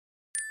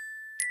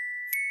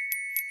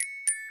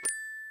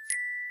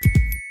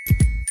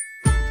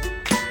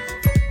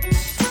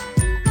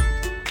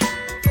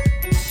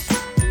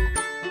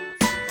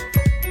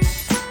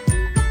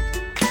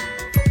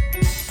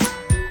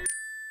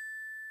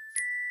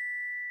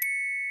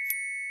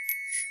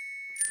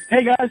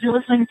Hey guys, you're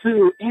listening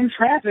to In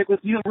Traffic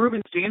with Neil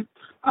Rubenstein.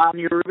 I'm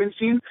Neil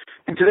Rubenstein,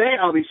 and today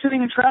I'll be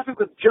sitting in traffic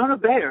with Jonah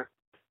Bayer,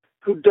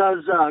 who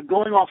does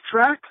Going Off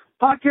Track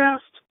podcast.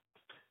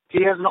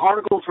 He has an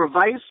article for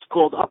Vice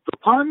called Up the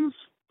Puns.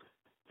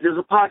 He does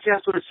a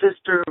podcast with his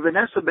sister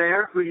Vanessa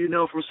Bayer, who you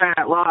know from Saturday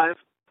Night Live,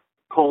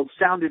 called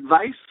Sound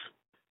Advice.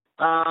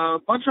 A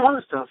bunch of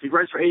other stuff. He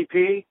writes for AP.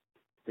 I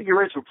think he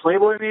writes for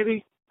Playboy,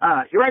 maybe.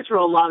 He writes for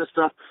a lot of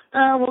stuff.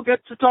 We'll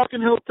get to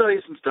talking. He'll tell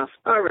you some stuff.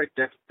 All right,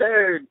 Dick.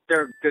 They're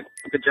good.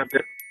 Good job,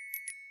 Dick.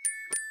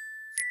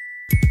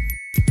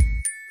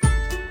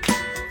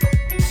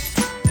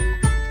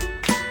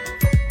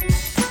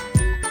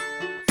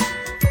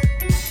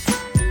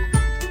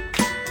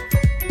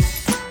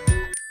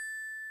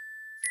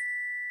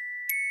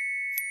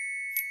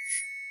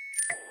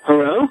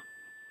 Hello?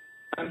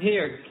 I'm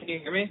here. Can you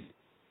hear me?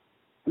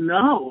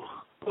 No.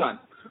 Hold on.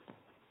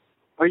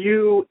 Are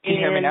you Can you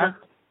hear me now?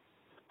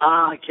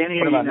 I can't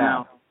hear What you about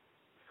now.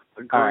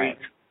 Great. All right.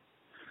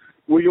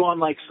 Were you on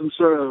like some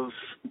sort of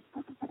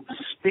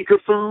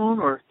speakerphone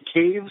or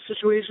cave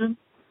situation?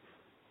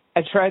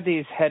 I tried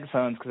these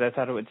headphones because I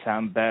thought it would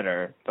sound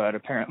better, but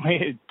apparently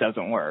it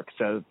doesn't work.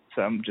 So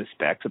I'm just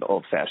back to the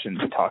old-fashioned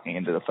talking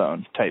into the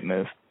phone type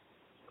move.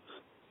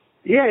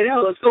 Yeah,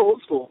 let's go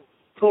old school.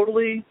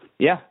 Totally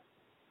Yeah.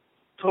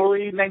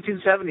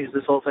 1970s,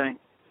 this whole thing.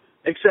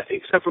 Except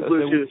for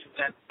Bluetooth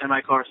and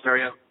my car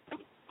stereo.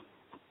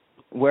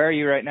 Where are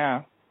you right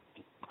now?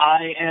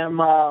 I am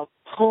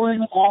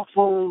pulling off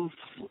of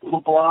the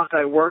block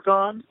I work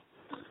on,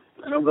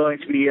 and I'm going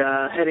to be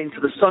heading to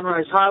the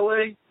Sunrise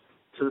Highway,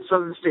 to the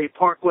Southern State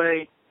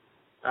Parkway,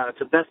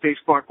 to Bethpage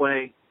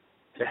Parkway,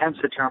 to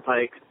Hempstead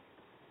Turnpike,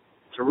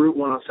 to Route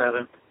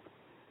 107,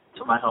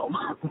 to my home.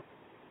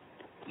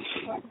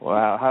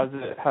 Wow.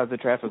 How's the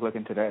traffic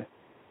looking today?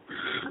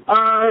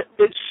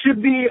 It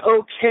should be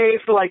okay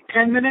for like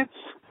 10 minutes,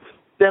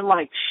 then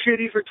like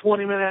shitty for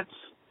 20 minutes,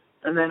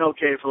 and then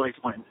okay for like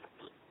 20 minutes.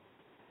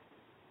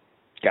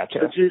 Gotcha.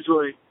 That's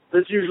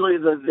usually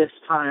this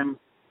time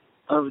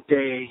of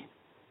day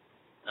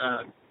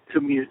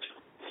commute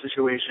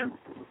situation.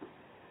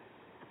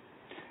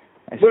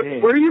 I see.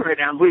 Where are you right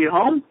now? Were you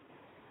home?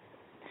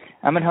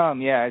 I'm at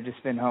home. Yeah, I've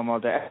just been home all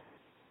day.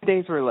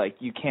 Days where like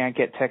you can't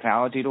get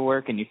technology to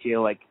work and you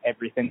feel like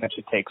everything that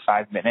should take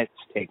 5 minutes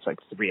takes like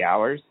 3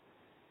 hours.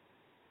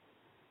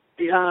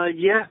 I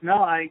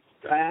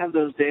have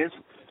those days.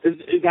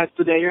 Is that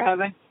the day you're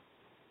having?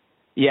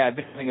 Yeah, I've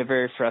been having a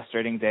very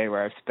frustrating day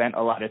where I've spent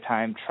a lot of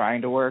time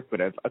trying to work,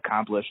 but I've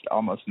accomplished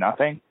almost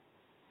nothing.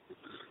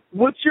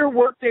 What's your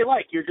work day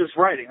like? You're just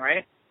writing,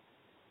 right?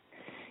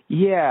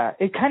 Yeah,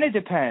 it kind of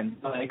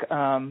depends. Like,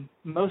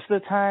 most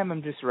of the time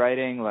I'm just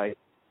writing, like,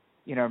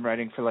 I'm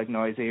writing for like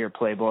Noisy or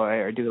Playboy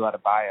or do a lot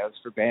of bios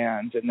for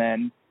bands. And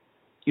then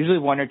usually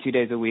 1 or 2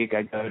 days a week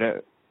I go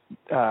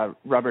to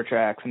Rubber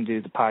Tracks and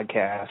do the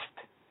podcast.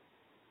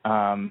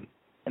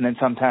 And then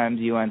sometimes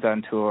UN's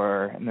on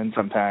tour, and then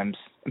sometimes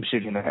I'm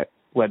shooting a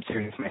web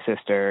series with my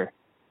sister.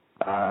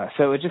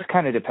 So it just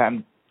kind of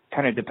depends.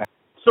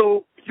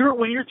 So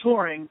when you're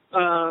touring,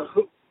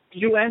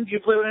 UN, do you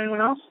play with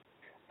anyone else?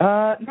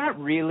 Not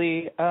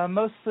really.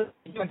 Most of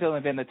UN's only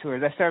been the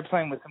tours. I started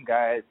playing with some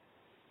guys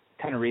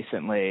kind of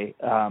recently.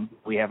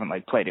 We haven't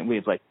played it. We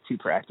have 2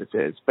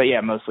 practices, but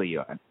yeah, mostly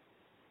UN.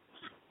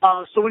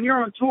 So when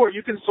you're on tour,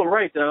 you can still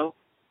write though.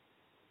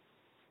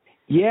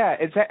 Yeah,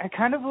 I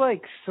kind of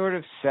sort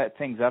of set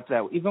things up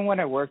that even when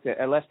I left the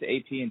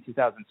AP in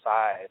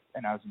 2005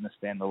 and I was in this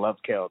band, The Love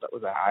Kill, that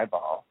was a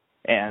highball.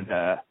 And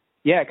I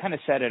kind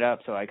of set it up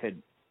so I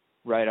could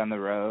write on the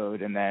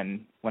road. And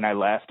then when I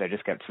left, I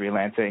just kept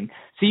freelancing.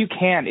 So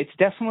it's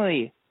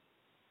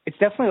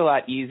definitely a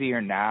lot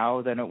easier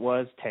now than it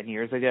was 10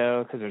 years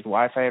ago because there's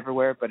Wi-Fi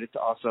everywhere. But it's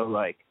also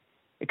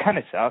it kind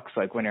of sucks.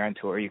 When you're on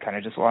tour, you kind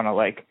of just want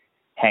to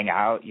hang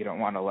out. You don't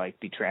want to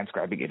be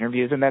transcribing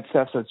interviews and that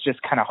stuff. So it's just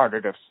kind of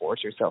harder to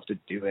force yourself to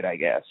do it, I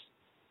guess.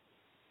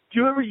 Do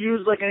you ever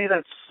use any of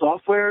that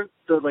software,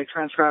 the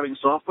transcribing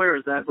software?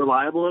 Is that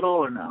reliable at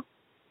all or no?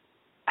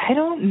 I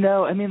don't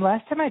know. I mean,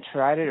 last time I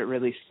tried it, it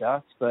really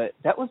sucked, but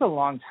that was a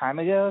long time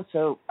ago.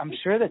 So I'm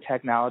sure the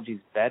technology's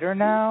better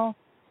now.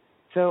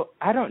 So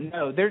I don't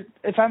know.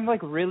 If I'm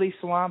really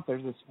swamped,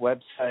 there's this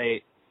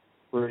website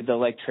where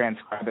they'll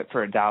transcribe it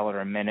for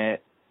 $1 a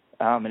minute.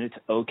 And it's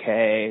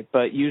okay,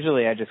 but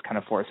usually I just kind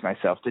of force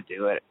myself to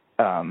do it.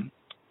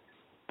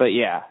 But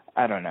yeah,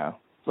 I don't know.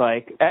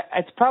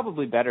 It's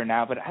probably better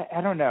now, but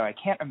I don't know. I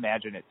can't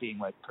imagine it being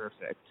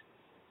perfect.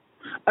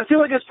 I feel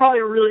like it's probably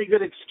a really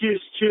good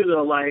excuse too,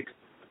 though.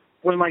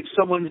 When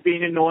someone's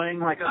being annoying,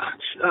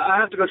 I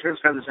have to go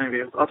transcribe this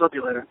interview. I'll talk to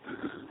you later.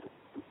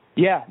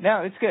 Yeah,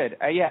 no, it's good.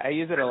 I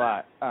use it a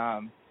lot.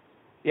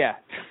 Yeah.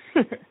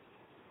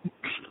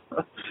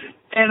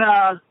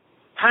 And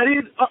how do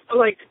you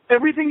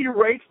everything you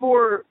write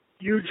for?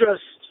 You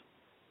just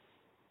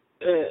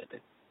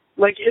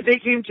if they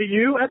came to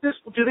you at this?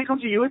 Do they come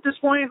to you at this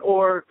point,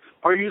 or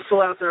are you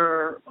still out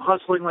there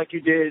hustling like you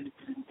did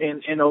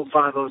in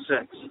 05,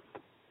 06?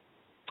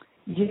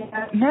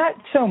 Yeah, not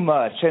so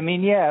much. I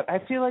mean, yeah, I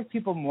feel like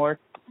people more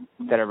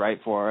that I write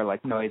for,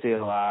 like Noisy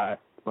a lot,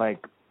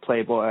 like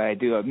Playboy. I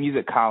do a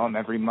music column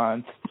every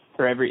month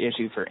for every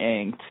issue for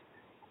Inked.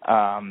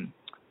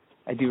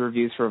 I do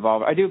reviews for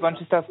Revolver. I do a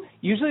bunch of stuff.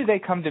 Usually they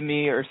come to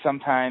me, or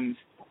sometimes,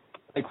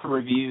 like for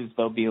reviews,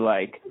 they'll be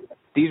like,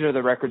 these are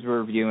the records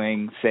we're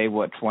reviewing, say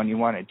which one you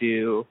want to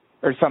do.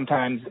 Or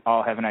sometimes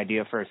I'll have an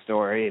idea for a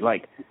story.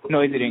 Like,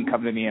 Noisy didn't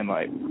come to me and,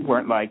 like,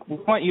 weren't like, we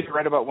want you to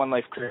write about One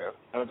Life Crew.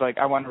 I was like,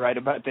 I want to write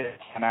about this,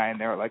 and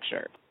they were like,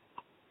 sure.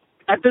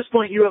 At this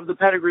point, you have the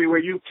pedigree where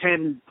you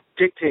can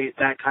dictate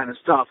that kind of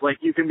stuff. Like,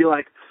 you can be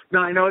like,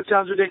 no, I know it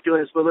sounds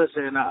ridiculous, but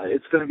listen,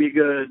 it's going to be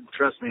good.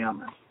 Trust me on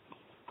this.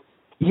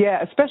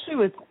 Yeah,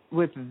 especially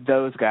with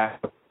those guys.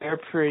 They're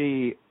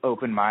pretty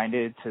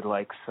open-minded to,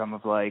 like, some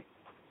of, like,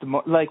 the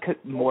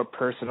more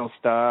personal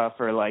stuff,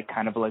 or, like,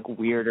 kind of, like,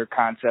 weirder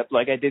concept.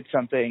 Like, I did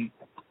something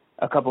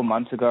a couple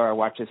months ago. I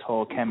watched this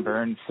whole Ken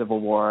Burns Civil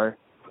War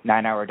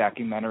 9-hour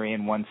documentary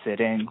in one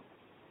sitting,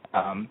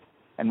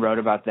 and wrote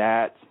about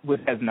that, which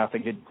has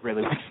nothing to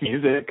really with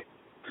music.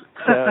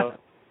 So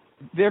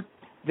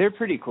they're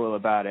pretty cool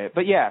about it.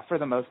 But, yeah, for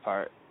the most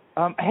part.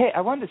 Hey,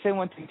 I wanted to say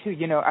one thing, too.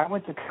 You know, I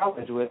went to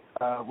college with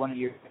one of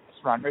your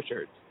Ron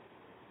Richards.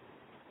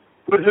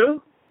 With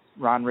who?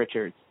 Ron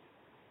Richards.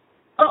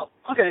 Oh,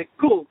 okay,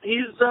 cool.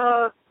 He's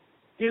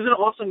an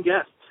awesome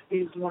guest.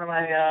 He's one of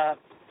my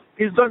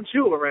he's done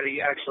 2 already,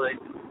 actually.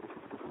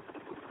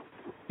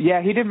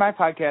 Yeah, he did my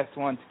podcast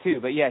once too.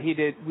 But yeah,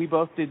 we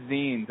both did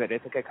zines at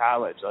Ithaca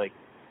College, like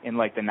in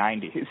like the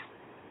 90s.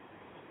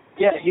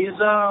 Yeah,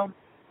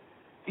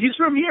 he's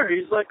from here.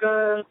 He's like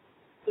a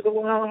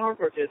Long Island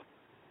hardcore kid.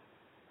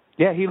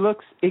 Yeah, he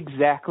looks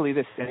exactly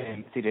the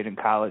same as he did in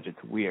college.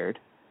 It's weird.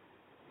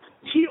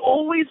 He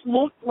always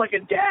looked like a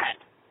dad.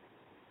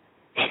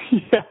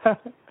 Yeah.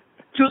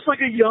 Just like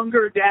a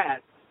younger dad.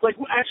 Like,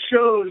 at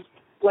shows,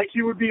 like,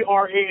 he would be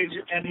our age,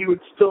 and he would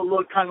still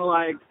look kind of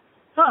like,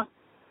 huh,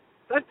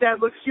 that dad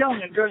looks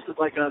young and dresses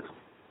like us.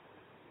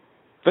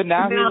 But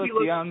now he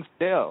looks young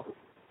still.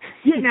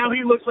 Yeah, now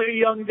he looks like a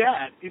young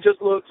dad. He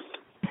just looks,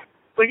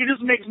 like, it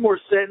just makes more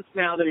sense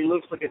now that he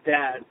looks like a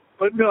dad.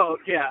 But no,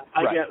 yeah,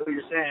 I get what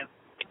you're saying.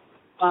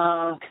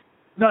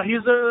 No,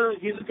 he's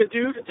a good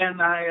dude,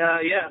 and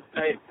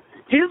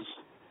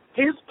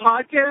his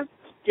podcast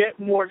get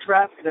more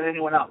traffic than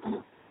anyone else.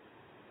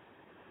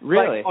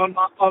 Really? Like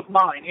of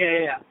mine,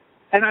 yeah.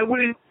 And I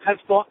wouldn't have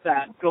thought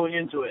that going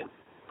into it,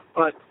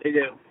 but they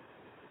do.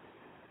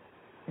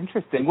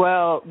 Interesting.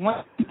 Well,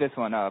 once I keep this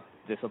one up,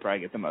 this will probably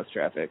get the most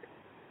traffic.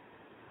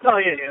 Oh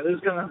yeah.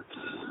 It's gonna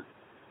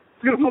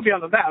put me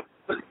on the map.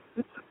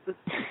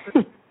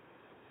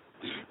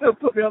 It'll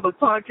put me on the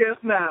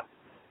podcast map.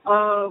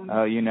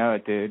 Oh, you know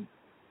it, dude.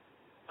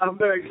 I'm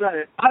very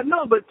excited.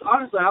 No, but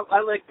honestly,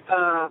 I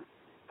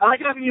like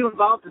having you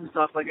involved in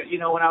stuff. Like, you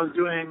know, when I was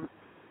doing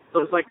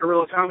those, like,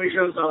 guerrilla comedy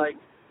shows, I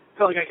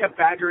felt like I kept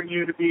badgering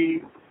you to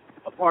be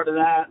a part of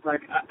that.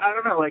 Like, I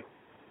don't know, like,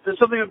 there's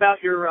something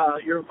about your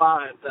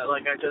vibe that,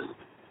 like, I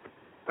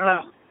don't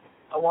know,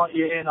 I want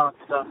you in on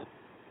stuff.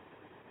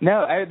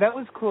 No, that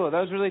was cool. That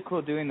was really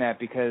cool doing that,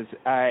 because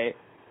I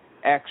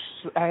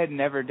had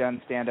never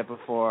done stand-up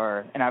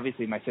before, and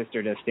obviously my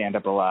sister does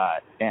stand-up a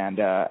lot, and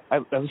I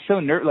was so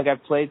nervous. Like,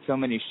 I've played so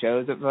many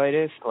shows at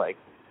Vitus, like,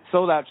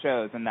 sold-out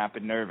shows, and not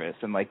been nervous,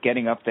 and, like,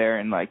 getting up there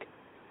and, like,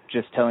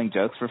 just telling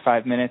jokes for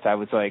 5 minutes, I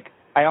was, like,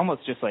 I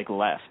almost just, like,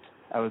 left.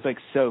 I was, like,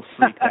 so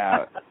freaked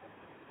out.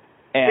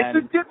 And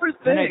it's a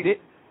different thing.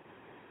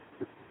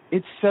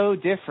 It's so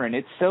different.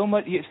 It's so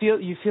much,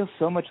 you feel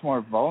so much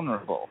more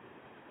vulnerable.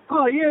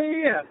 Oh,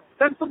 yeah.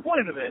 That's the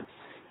point of it.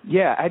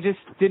 Yeah, I just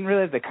didn't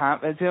realize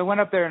I went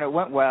up there and it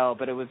went well,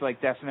 but it was,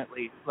 like,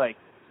 definitely, like,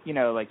 you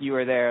know, like, you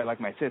were there, like,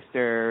 my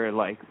sister,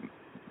 like,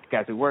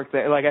 guys who worked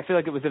there. Like, I feel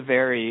like it was a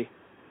very,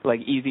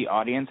 like, easy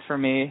audience for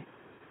me,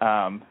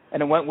 and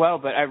it went well.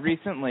 But I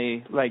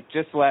recently, like,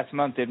 just last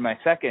month, did my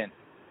second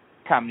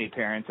comedy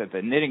appearance at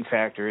the Knitting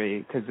Factory,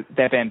 because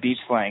that band Beach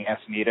Slang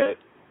asked me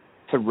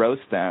to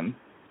roast them.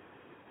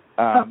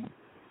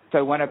 So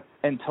I went up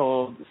and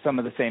told some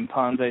of the same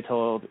puns I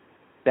told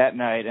that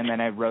night, and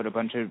then I wrote a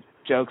bunch of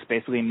jokes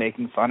basically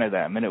making fun of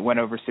them, and it went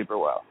over super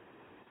well.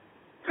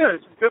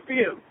 Good for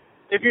you.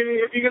 If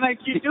you're gonna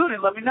keep doing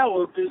it, let me know.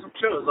 We'll do some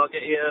shows. I'll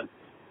get you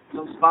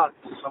some spots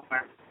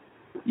somewhere.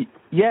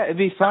 Yeah, it'd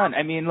be fun.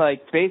 I mean,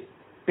 like,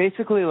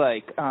 basically,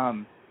 like,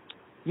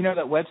 you know,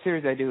 that web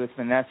series I do with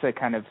Vanessa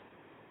kind of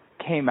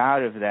came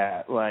out of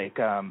that. Like,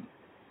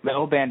 the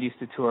old band used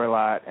to tour a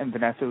lot, and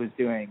Vanessa was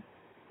doing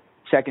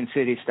Second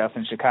City stuff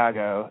in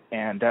Chicago,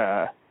 and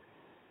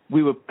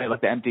we would play,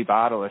 like, the Empty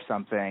Bottle or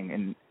something,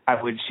 and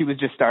she was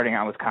just starting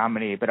out with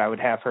comedy, but I would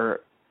have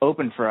her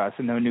open for us,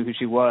 and no one knew who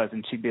she was,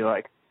 and she'd be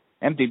like,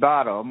 Empty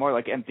Bottle, more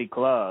like Empty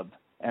Club,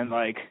 and,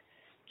 like,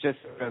 just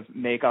sort of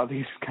make all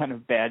these kind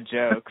of bad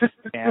jokes,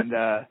 and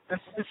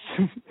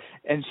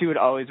and she would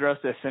always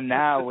roast us. And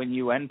now when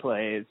UN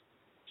plays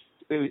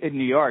in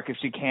New York, if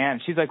she can,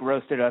 she's, like,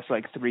 roasted us,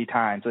 like, 3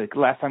 times. Like,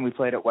 last time we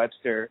played at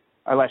Webster,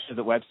 our last show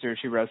at Webster,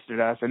 she roasted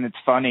us, and it's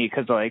funny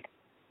because, like,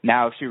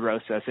 now if she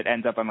roasts us, it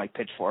ends up on, like,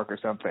 Pitchfork or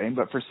something.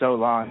 But for so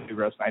long, she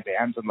roasts my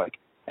bands, and, like,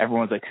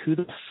 everyone's like, who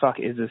the fuck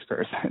is this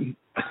person?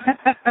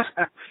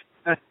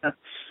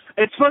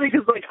 It's funny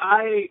because, like,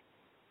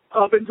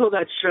 up until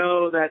that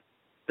show that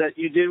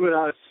you did with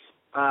us,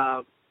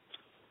 I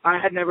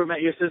had never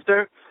met your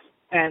sister,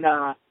 and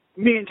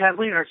me and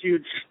Kathleen are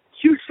huge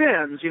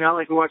fans, you know,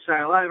 like we watch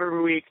Saturday Night Live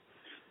every week,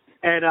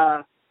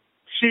 and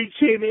she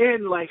came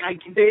in, like,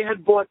 they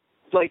had bought,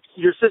 like,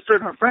 your sister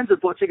and her friends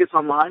had bought tickets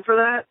online for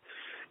that,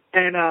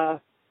 and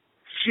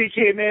she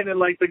came in, and,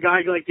 like, the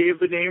guy, like, gave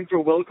the name for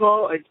will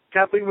call, and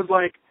Kathleen was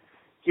like,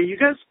 yeah, you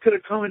guys could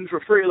have come in for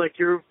free, like,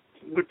 you're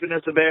with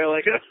Vanessa Bayer,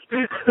 like,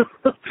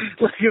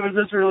 like, it was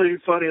just really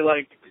funny,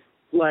 like,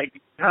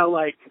 how,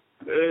 like,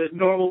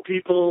 normal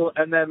people,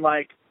 and then,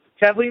 like,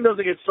 Kathleen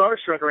doesn't get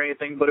starstruck or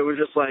anything, but it was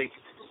just, like,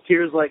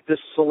 here's, like, this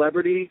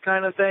celebrity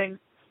kind of thing.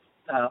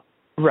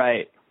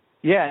 Right.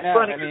 Yeah, no,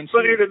 funny, I mean,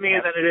 funnier to me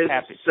than it is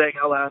happy. saying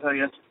out loud, I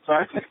guess.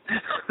 Sorry.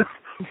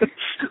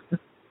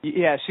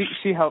 Yeah,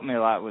 she helped me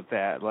a lot with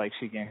that. Like,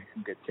 she gave me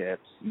some good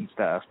tips and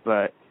stuff.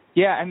 But,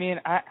 yeah, I mean,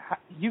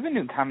 you've been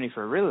doing comedy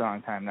for a really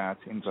long time now, it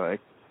seems like.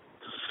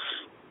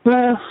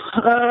 Well,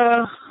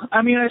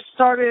 I mean, I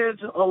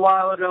started a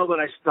while ago, but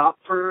I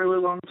stopped for a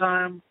really long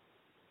time.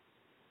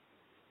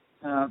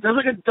 There's,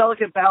 like, a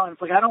delicate balance.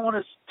 Like, I don't want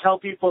to tell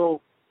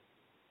people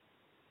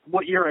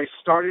what year I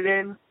started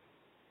in,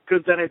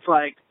 because then it's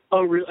like,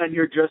 oh, really? And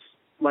you're just,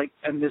 like,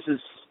 and this is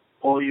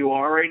all you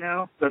are right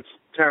now? That's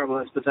terrible.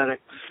 That's pathetic.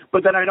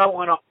 But then I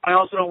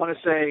also don't want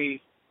to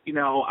say, you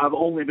know, I've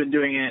only been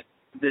doing it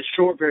this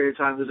short period of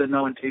time, because then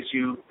no one takes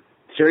you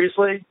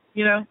seriously,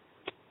 you know?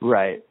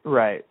 Right.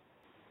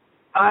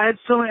 I had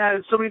so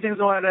many things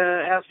I wanted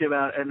to ask you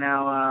about, and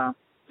now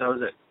that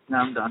was it.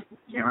 Now I'm done.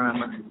 Can't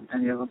remember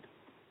any of them.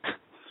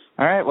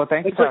 All right. Well,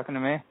 thanks for talking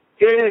to me.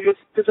 Yeah, good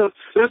stuff.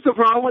 That's the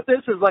problem with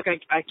this is, like,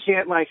 I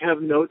can't, like,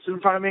 have notes in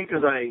front of me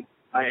because I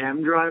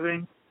am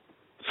driving.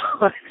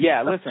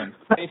 Yeah, listen,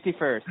 safety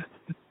first.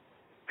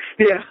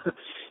 Yeah.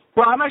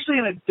 Well, I'm actually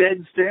in a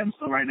dead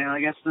standstill right now.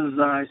 I guess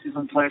I see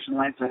some flashing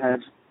lights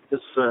ahead.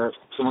 Just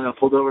someone got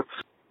pulled over.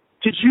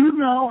 Did you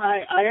know,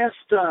 I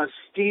asked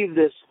Steve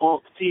this,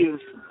 Steve,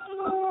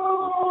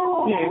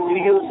 yeah, did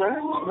you hear this,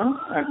 sir? No?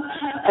 Right.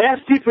 I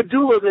asked Steve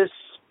Padula this,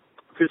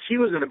 because he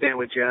was in a band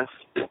with Jeff.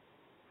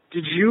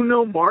 Did you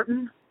know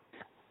Martin?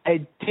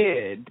 I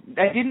did.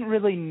 I didn't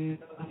really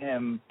know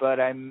him, but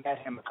I met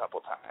him a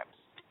couple times.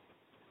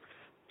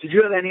 Did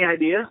you have any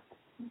idea?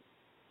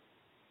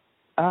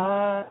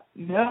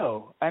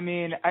 No. I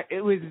mean,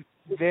 it was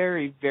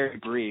very, very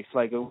brief.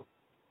 Like,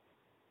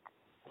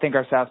 I think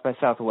our South by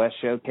Southwest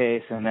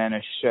showcase, and then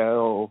a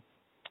show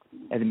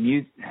at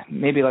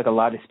maybe like a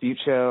La Dispute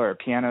show or a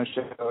piano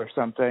show or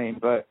something.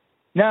 But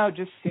no, it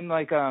just seemed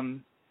like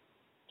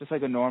just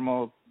like a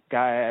normal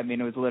guy. I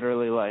mean, it was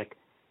literally like,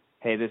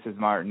 hey, this is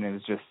Martin. It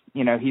was just,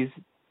 you know, he's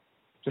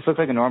just looks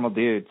like a normal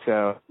dude.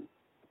 So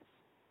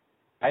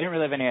I didn't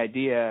really have any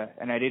idea,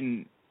 and I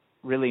didn't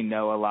really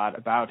know a lot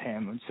about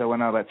him. And so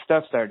when all that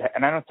stuff started,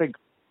 and I don't think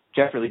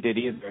Jeff really did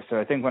either. So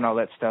I think when all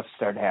that stuff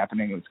started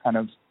happening, it was kind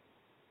of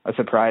a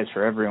surprise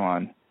for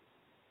everyone.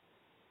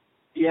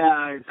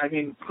 Yeah, I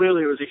mean,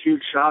 clearly it was a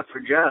huge shock for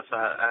Jeff.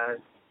 I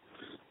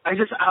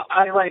just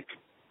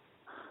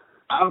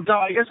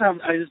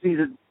need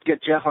to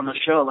get Jeff on the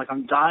show. Like,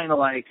 I'm dying to,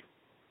 like,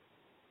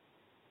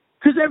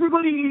 because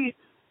everybody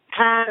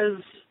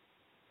has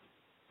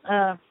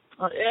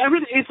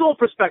it's all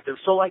perspective.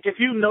 So, like, if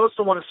you know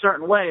someone a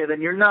certain way,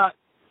 then you're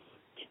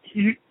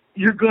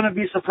going to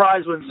be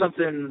surprised when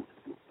something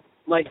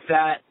like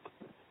that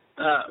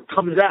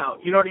comes out.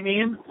 You know what I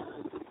mean?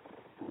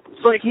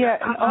 It's like, yeah,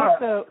 and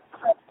also,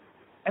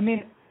 I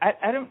mean,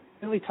 I don't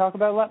really talk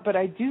about it a lot, but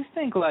I do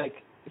think,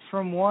 like,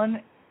 from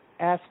one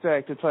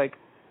aspect, it's like,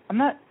 I'm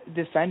not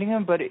defending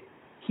him, but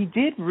he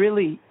did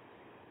really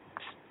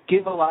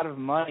give a lot of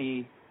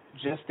money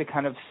just to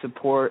kind of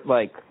support,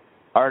 like,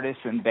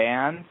 artists and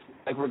bands,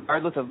 like,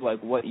 regardless of,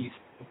 like, what you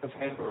think of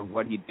him or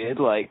what he did.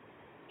 Like,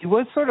 he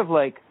was sort of,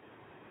 like,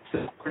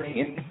 supporting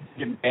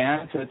independent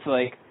bands, so it's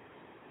like,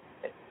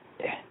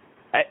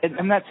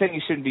 I'm not saying he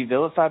shouldn't be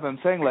vilified, but I'm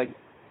saying, like,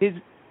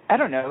 I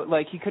don't know,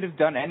 like, he could have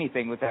done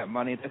anything with that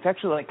money. It's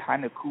actually, like,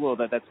 kind of cool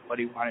that that's what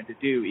he wanted to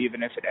do,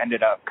 even if it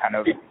ended up kind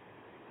of,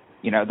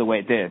 you know, the way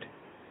it did.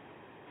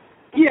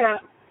 Yeah,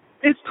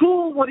 it's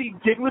cool what he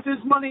did with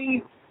his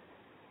money.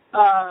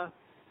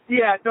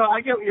 Yeah, no,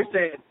 I get what you're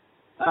saying.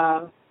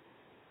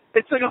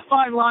 It's like a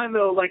fine line,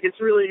 though. Like,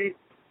 it's really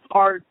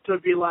hard to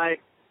be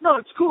like, no,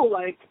 it's cool.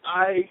 Like,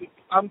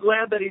 I'm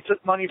glad that he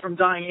took money from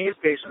dying AIDS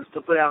patients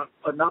to put out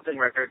a Nothing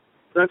record.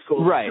 That's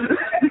cool. Right.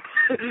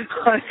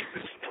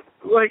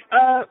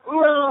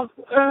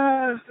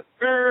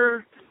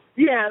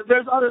 Yeah,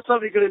 there's other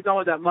stuff he could have done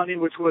with that money,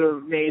 which would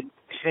have made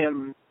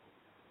him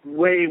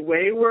way,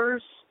 way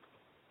worse.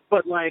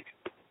 But, like,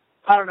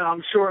 I don't know,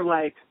 I'm sure,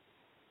 like,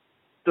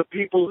 the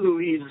people who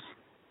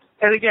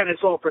and again,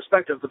 it's all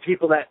perspective, the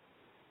people that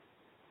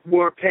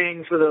were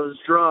paying for those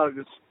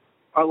drugs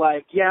are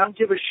like, yeah, I don't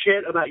give a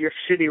shit about your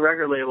shitty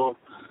record label.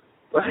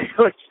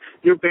 Like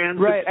your band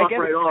right, can fuck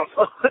right off.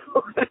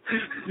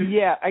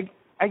 Yeah,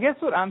 I guess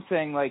what I'm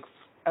saying, like,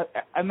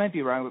 I might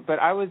be wrong, but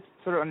I was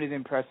sort of under the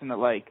impression that,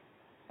 like,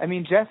 I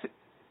mean, Jeff,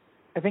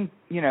 I think,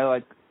 you know,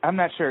 like, I'm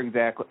not sure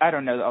exactly. I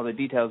don't know all the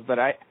details, but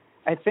I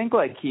think,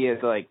 like, he has,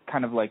 like,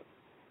 kind of, like,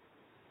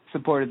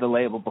 supported the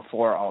label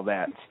before all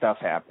that stuff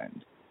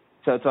happened.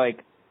 So it's,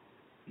 like,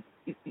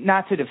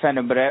 not to defend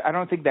him, but I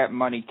don't think that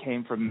money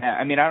came from that.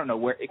 I mean, I don't know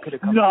where it could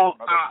have come from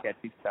other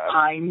sketchy stuff.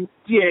 I'm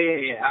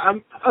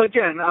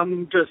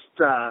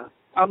just,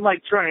 I'm,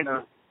 like,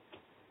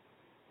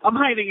 I'm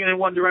hiding it in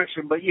one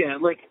direction, but, yeah,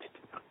 like,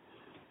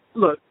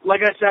 look,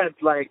 like I said,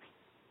 like,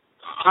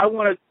 I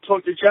want to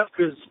talk to Jeff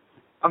because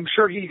I'm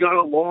sure he got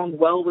along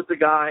well with the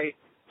guy,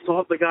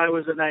 thought the guy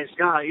was a nice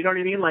guy. You know what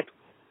I mean? Like,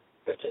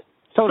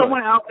 totally.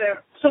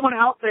 someone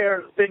out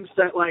there thinks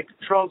that, like,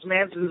 Charles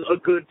Manson's a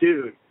good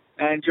dude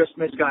and just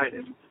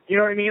misguided. You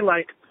know what I mean?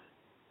 Like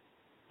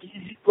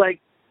right,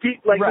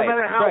 no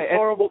matter how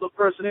horrible the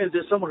person is,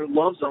 there's someone who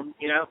loves them,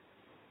 you know?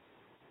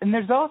 And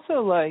there's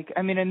also, like,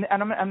 I mean, and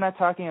I'm not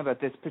talking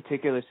about this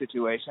particular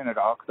situation at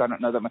all because I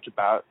don't know that much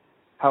about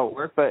how it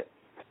worked, but,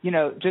 you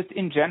know, just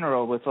in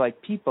general with,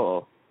 like,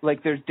 people,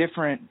 like, there's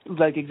different,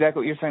 like,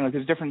 exactly what you're saying, like,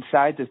 there's different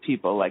sides of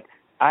people. Like,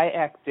 I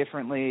act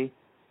differently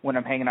when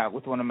I'm hanging out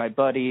with one of my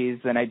buddies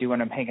than I do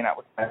when I'm hanging out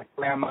with my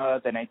grandma,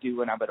 than I do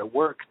when I'm at a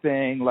work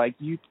thing. Like,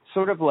 you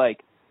sort of,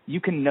 like,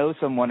 you can know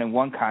someone in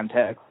one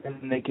context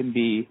and they can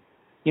be,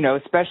 you know,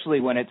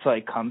 especially when it's,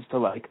 like, comes to,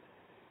 like,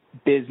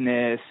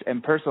 business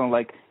and personal,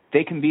 like,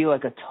 they can be,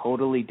 like, a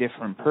totally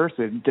different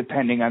person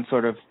depending on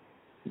sort of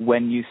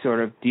when you sort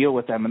of deal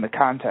with them in the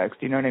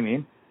context. You know what I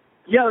mean?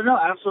 Yeah, no,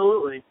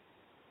 absolutely.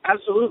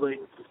 Absolutely.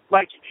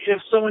 Like, if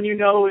someone you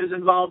know is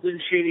involved in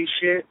shady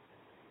shit,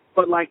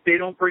 but, like, they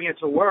don't bring it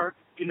to work,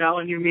 you know,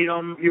 and you meet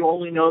them, you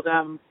only know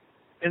them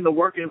in the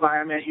work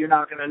environment, you're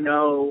not going to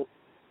know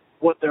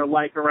what they're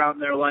like around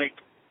their, like,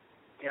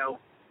 you know,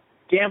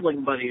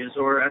 gambling buddies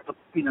or at the,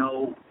 you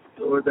know,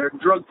 or their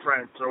drug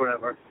friends or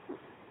whatever.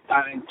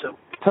 I mean,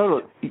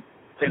 totally.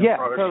 Yeah,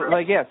 so,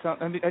 like, yeah, so,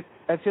 I mean,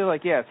 I feel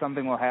like, yeah,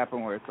 something will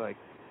happen where it's like,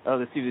 oh,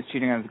 this dude is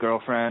cheating on his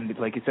girlfriend,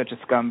 like, he's such a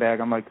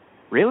scumbag. I'm like,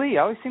 really? He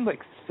always seemed,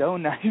 like, so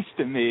nice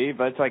to me,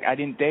 but it's like, I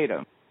didn't date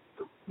him.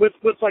 With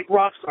like,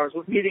 rock stars,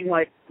 with meeting,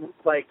 like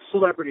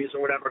celebrities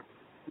or whatever,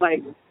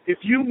 like, if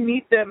you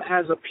meet them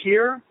as a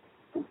peer,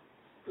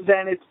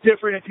 then it's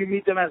different if you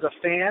meet them as a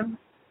fan.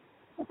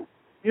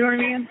 You know what I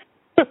mean?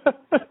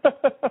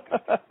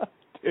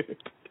 Dude,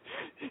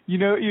 you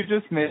know what you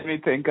just made me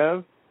think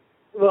of?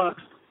 Look.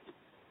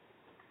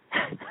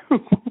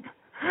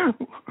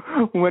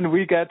 When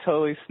we got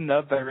totally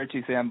snubbed by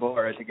Richie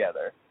Sambora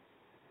together.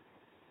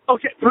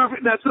 Okay,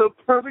 perfect. That's a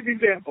perfect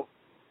example.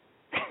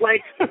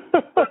 Like,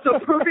 that's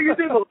a perfect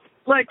example.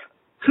 Like,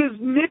 because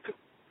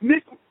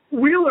Nick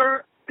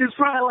Wheeler is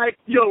probably like,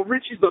 yo,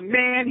 Richie's the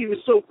man. He was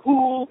so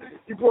cool.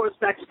 He brought us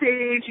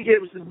backstage. He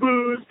gave us his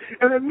booze.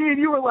 And then me and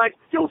you were like,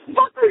 yo,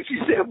 fuck Richie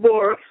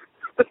Sambora.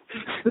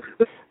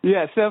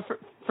 Yeah, so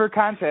for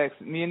context,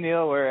 me and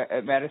Neil were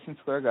at Madison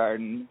Square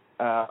Garden.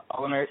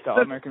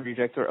 All-American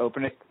Rejects were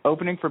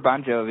opening for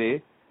Bon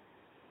Jovi.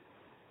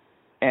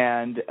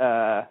 And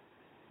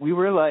we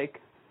were like,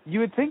 you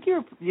would think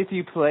if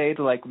you played,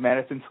 like,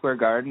 Madison Square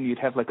Garden, you'd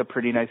have, like, a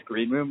pretty nice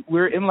green room.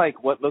 We were in,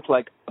 like, what looked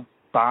like a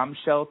bomb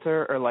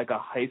shelter or, like, a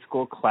high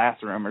school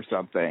classroom or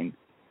something.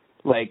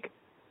 Like,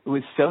 it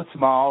was so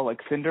small, like,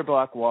 cinder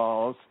block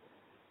walls.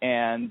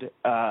 And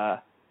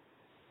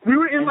we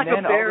were in, like,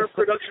 a bare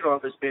production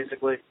office,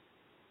 basically.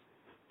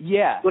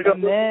 Yeah, like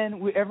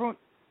then we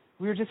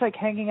were just, like,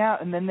 hanging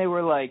out, and then they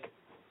were like,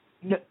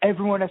 no,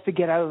 everyone has to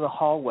get out of the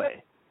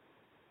hallway.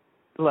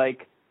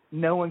 Like,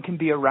 no one can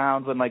be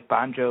around when, like,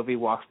 Bon Jovi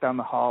walks down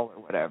the hall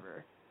or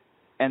whatever.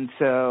 And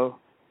so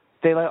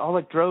they, like, all,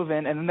 like, drove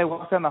in, and then they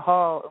walked down the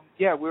hall.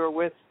 Yeah, we were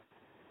with,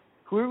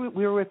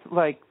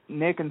 like,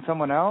 Nick and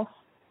someone else.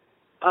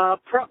 I'm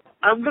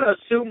going to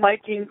assume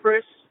Mikey and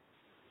Chris.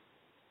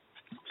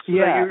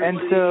 Yeah, and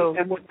so...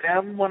 And with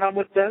them when I'm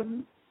with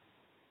them?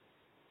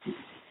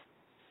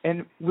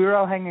 And we were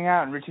all hanging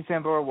out, and Richie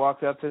Sambora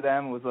walked up to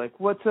them and was like,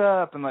 what's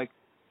up? And, like,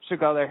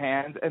 shook all their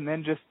hands, and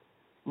then just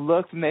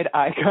looked, made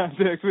eye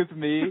contact with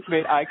me,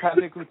 made eye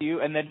contact with you,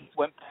 and then just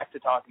went back to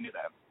talking to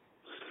them.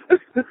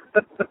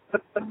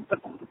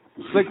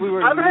 Like we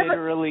were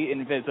literally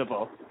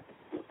invisible.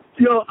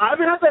 Yo, I've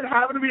had that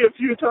happen to me a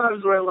few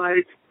times where,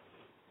 like,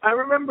 I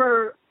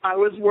remember I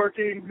was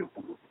working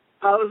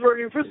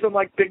for some,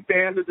 like, big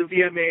band at the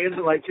VMAs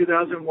in, like,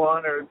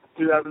 2001 or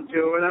 2002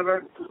 or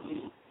whatever.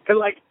 And,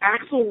 like,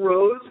 Axl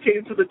Rose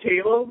came to the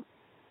table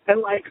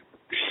and, like,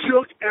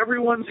 shook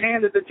everyone's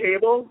hand at the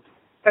table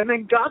and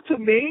then got to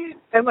me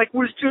and, like,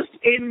 was just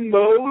in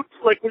mode,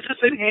 like, was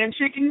just in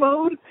handshaking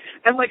mode.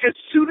 And, like, as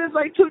soon as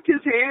I took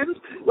his hand,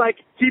 like,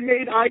 he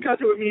made eye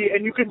contact with me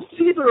and you could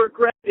see the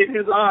regret in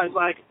his eyes,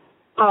 like,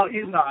 oh,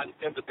 he's not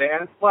in the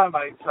band. Why am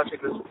I touching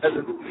this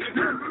peasant?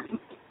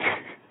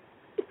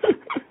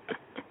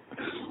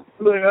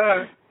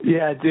 Like,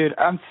 yeah, dude,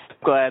 I'm so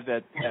glad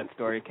that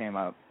story came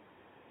up.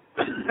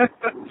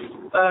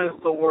 That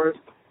is the worst.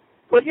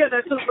 But yeah,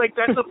 that's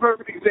a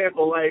perfect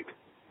example. Like,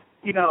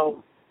 you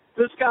know,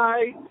 this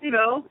guy, you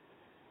know,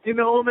 you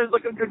know him as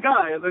like a good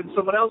guy, and then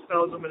someone else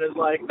knows him and is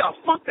like, no,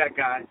 fuck that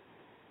guy.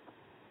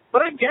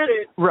 But I get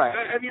it. Right.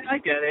 I mean, I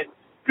get it.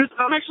 Because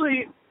I'm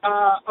actually,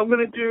 I'm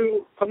going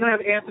to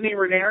have Anthony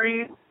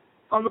Ranieri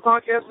on the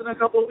podcast in a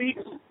couple of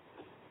weeks.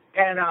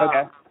 And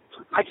okay.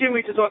 I can't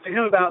wait to talk to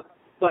him about,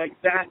 like,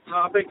 that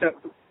topic, that,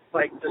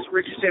 like, this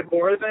Richie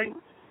Sambora thing.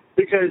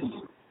 Because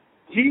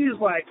he's,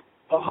 like,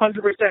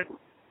 100%,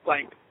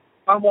 like,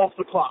 I'm off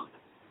the clock.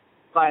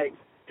 Like,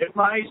 if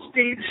my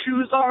stage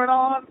shoes aren't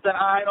on, then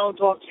I don't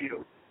talk to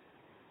you.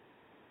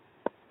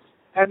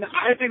 And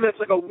I think that's,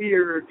 like,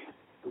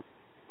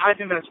 I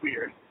think that's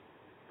weird.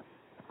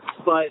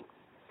 But,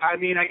 I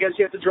mean, I guess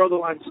you have to draw the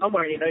line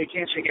somewhere. You know, you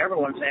can't shake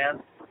everyone's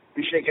hand.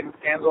 You're shaking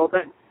hands all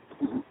day.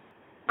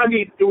 I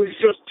mean, it was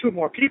just two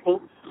more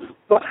people.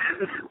 But,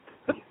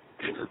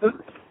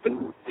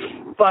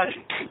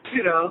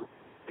 you know,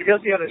 I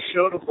guess he had a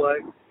show to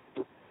play.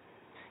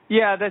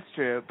 Yeah, that's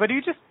true. But he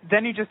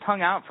just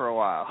hung out for a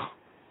while.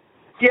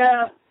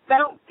 Yeah,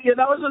 that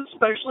was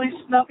especially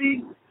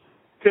snuffy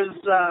because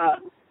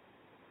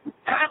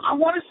I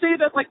want to say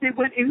that, like, they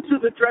went into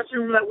the dressing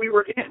room that we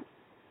were in.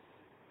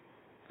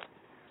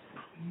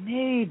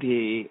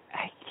 Maybe.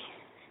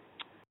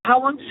 How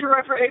long did you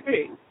write for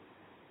AP?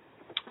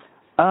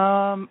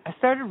 I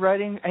started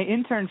writing. I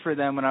interned for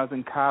them when I was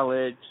in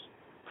college,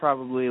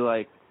 probably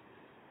like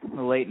in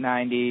the late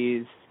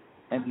 90s,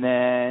 and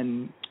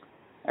then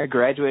I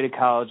graduated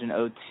college in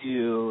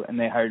 2002, and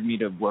they hired me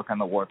to work on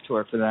the Warped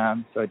Tour for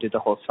them, so I did the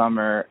whole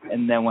summer.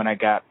 And then when I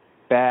got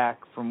back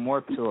from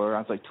Warped Tour, I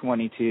was like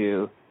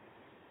 22.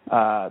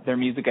 Their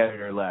music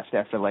editor left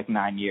after like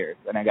 9 years,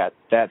 and I got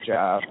that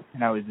job,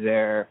 and I was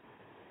there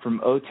from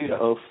 2002 to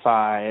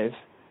 2005.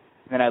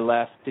 Then I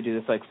left to do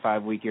this like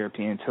 5-week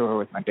European tour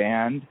with my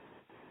band,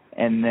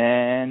 and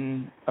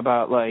then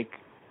about like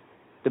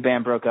the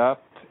band broke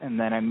up, and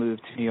then I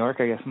moved to New York,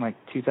 I guess in like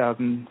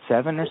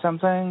 2007 or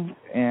something,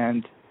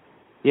 and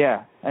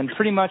yeah, and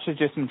pretty much I've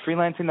just been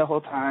freelancing the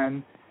whole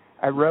time.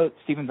 I wrote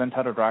Steven's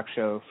Untitled Rock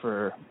Show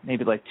for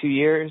maybe like 2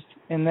 years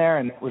in there,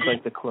 and it was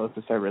like the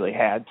closest I really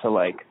had to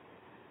like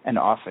an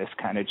office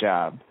kind of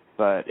job,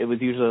 but it was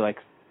usually like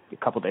a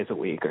couple days a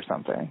week or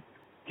something.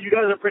 You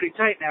guys are pretty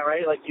tight now,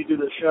 right? Like, you do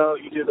the show,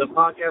 you do the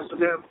podcast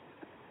with him?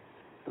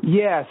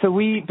 Yeah, so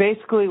we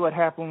basically, what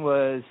happened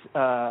was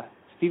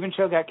Steven's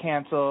show got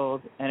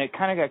canceled, and it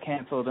kind of got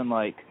canceled, and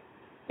like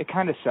it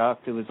kind of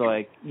sucked. It was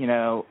like, you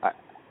know,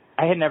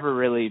 I had never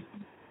really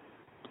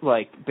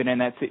like been in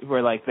that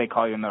where like they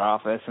call you in their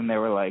office and they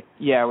were like,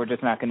 yeah, we're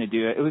just not going to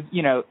do it. It was,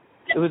 you know,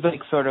 it was like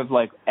sort of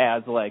like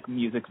as like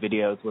music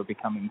videos were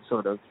becoming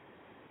sort of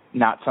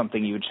not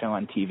something you would show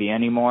on TV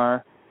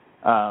anymore.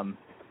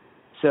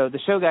 So the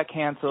show got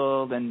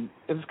canceled, and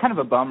it was kind of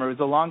a bummer. It was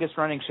the longest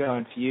running show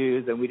in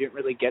Fuse, and we didn't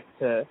really get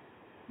to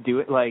do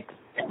it. Like,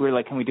 we were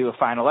like, can we do a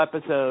final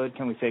episode?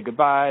 Can we say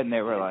goodbye? And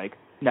they were like,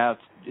 no,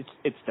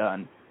 it's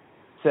done.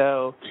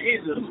 So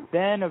Jesus.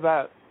 Then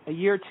about a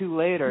year or two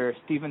later,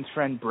 Steven's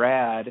friend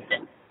Brad is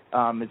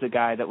a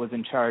guy that was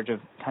in charge of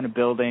kind of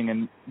building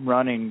and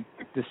running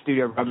the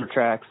studio Rubber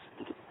Tracks.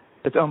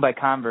 It's owned by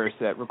Converse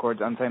that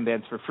records unsigned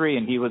bands for free,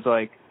 and he was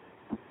like,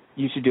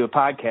 you should do a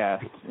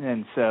podcast.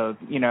 And so,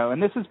 you know,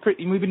 and this is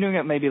we've been doing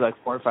it maybe like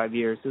 4 or 5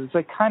 years, so it was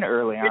like kind of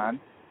early on.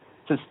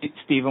 So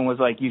Steven was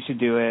like, you should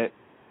do it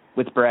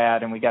with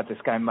Brad, and we got this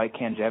guy Mike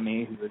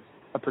Kangemi, who was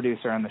a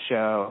producer on the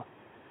show.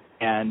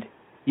 And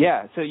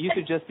yeah, so it used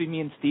to just be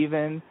me and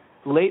Steven.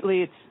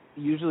 Lately it's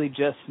usually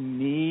just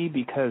me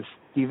because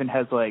Steven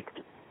has like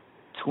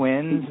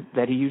twins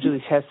that he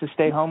usually has to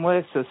stay home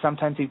with, so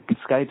sometimes he can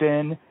Skype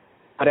in.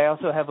 But I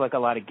also have like a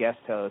lot of guest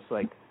hosts,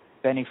 like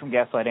Benny from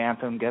Gaslight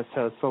Anthem guest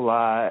hosts a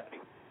lot,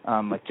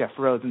 like Jeff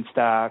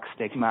Rosenstock,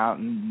 Steak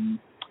Mountain.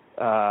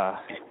 So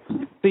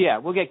yeah,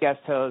 we'll get guest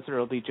hosts, or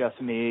it'll be just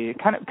me.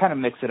 Kind of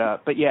mix it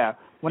up. But yeah,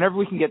 whenever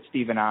we can get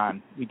Steven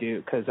on, we do,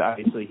 because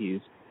obviously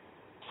he's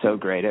so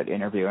great at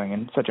interviewing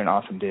and such an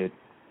awesome dude.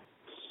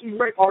 You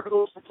write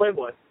articles for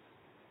Playboy.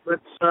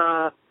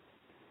 Because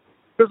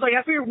like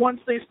I figured once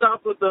they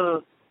stopped with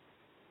the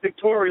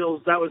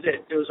pictorials, that was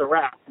it. It was a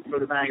wrap for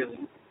the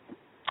magazine.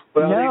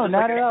 But no,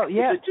 not at all.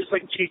 Yeah, is it just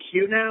like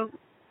GQ now?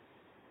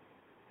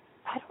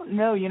 I don't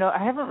know. You know,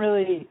 I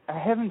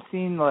haven't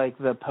seen like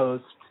the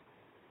post,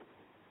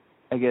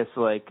 I guess,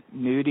 like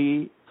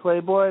nudie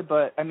Playboy,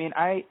 but I mean,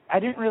 I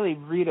didn't really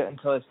read it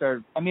until I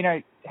started. I mean,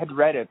 I had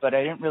read it, but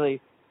I didn't really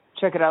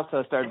check it out until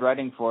I started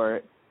writing for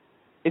it.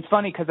 It's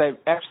funny because I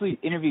actually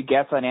interviewed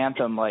Gaslight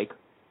Anthem like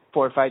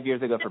 4 or 5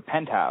 years ago for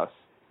Penthouse,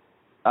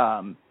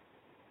 and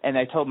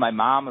I told my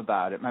mom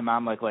about it. My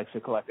mom like likes to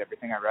collect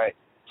everything I write.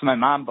 So my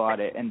mom bought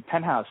it, and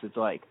Penthouse is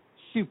like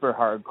super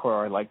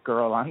hardcore, like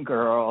girl on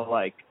girl,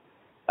 like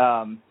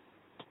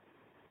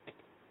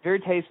very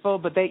tasteful.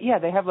 But they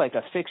have like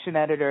a fiction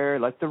editor.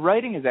 Like the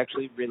writing is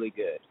actually really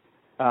good.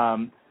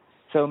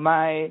 So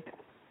I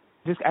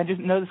just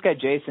know this guy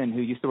Jason,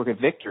 who used to work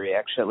at Victory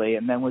actually,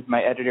 and then was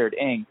my editor at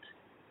Inked,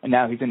 and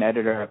now he's an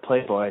editor at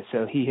Playboy.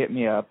 So he hit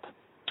me up,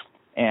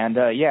 and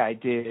I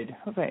did.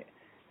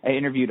 I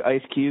interviewed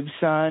Ice Cube's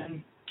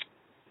son.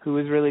 who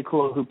was really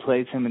cool, who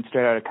plays him in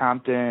Straight Outta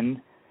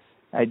Compton.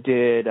 I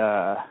did,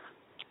 who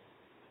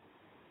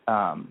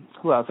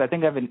else? I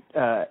think I've been,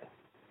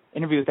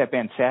 interview with that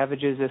band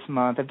Savages this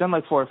month. I've done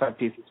like 4 or 5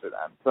 pieces for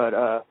them. But,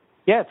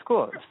 yeah, it's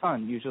cool. It's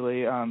fun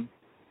usually.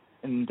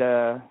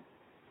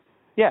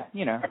 Yeah,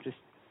 you know, just,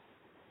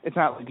 it's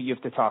not like you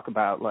have to talk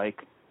about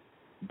like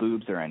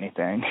boobs or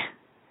anything.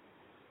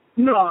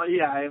 No,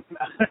 yeah.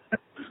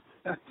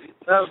 That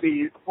would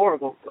be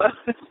horrible.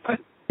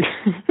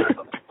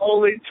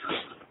 only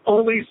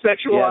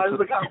sexualize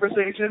the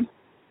conversation.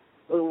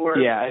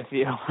 Yeah, I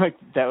feel like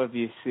that would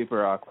be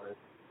super awkward.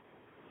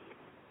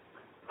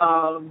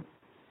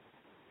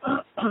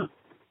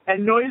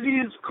 And Noisy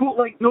is cool.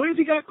 Like,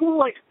 Noisy got cool.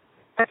 Like,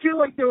 I feel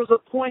like there was a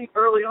point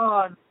early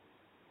on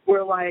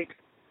where, like,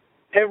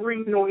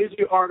 every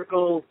Noisy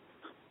article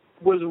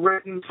was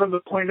written from the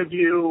point of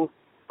view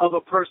of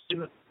a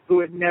person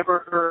who had never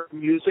heard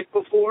music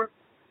before.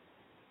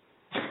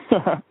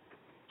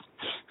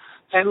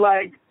 And,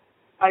 like,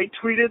 I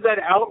tweeted that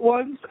out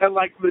once, and,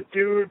 like, the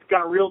dude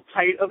got real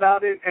tight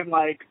about it and,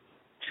 like,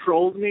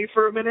 trolled me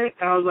for a minute.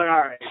 And I was like, all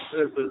right,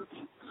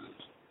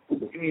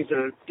 you need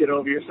to get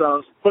over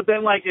yourselves. But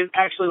then, like, it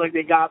actually, like,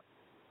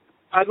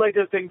 I'd like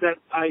to think that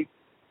I'm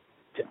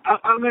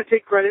going to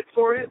take credit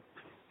for it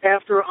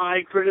after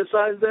I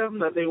criticized them,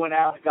 that they went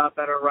out and got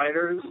better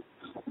writers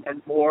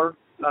and more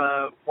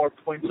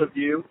points of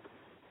view.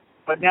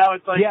 But now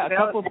it's like... Yeah, a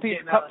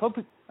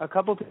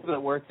couple people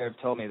that work there have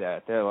told me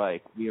that. They're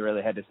like, we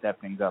really had to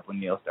step things up when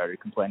Neil started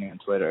complaining on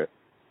Twitter.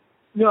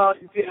 No,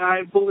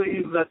 I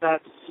believe that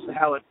that's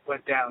how it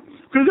went down.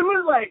 Because it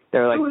was like,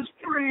 it was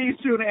pretty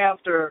soon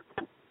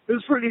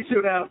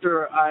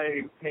after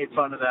I made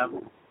fun of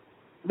them.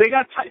 They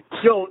got tight.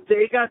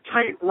 They got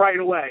tight right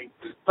away.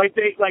 Like,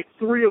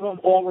 3 of them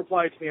all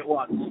replied to me at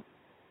once.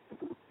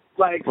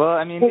 Like, well,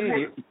 I mean,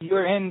 dude, you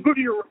were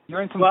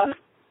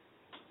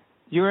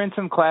in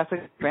some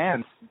classic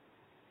bands.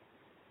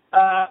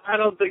 I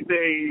don't think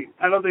they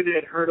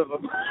had heard of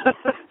them.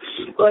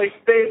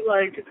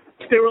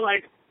 They were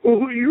like, well,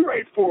 who do you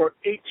write for?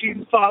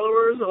 18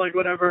 followers or like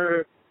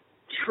whatever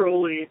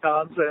trolly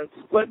nonsense.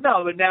 But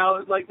now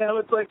it's like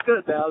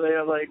good. Now they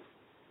have like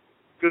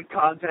good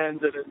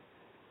content and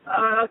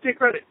I'll take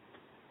credit.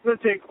 I'm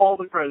gonna take all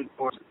the credit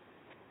for it.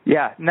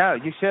 Yeah, no,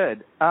 you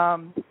should.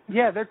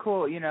 Yeah, they're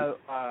cool. You know,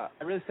 I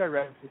really started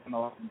writing for them a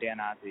lot from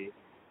Dan Ozzie.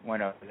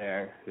 Went over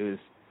there, who's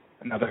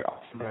another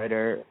awesome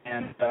writer,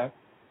 and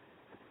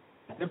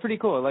they're pretty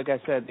cool. Like I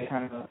said, they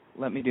kind of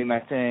let me do my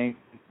thing.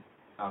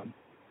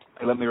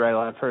 They let me write a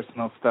lot of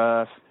personal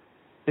stuff.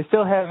 They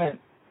still haven't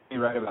let me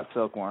write about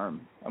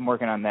Silkworm. I'm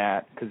working on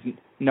that because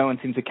no one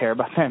seems to care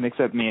about them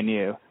except me and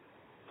you.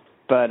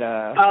 But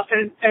yeah.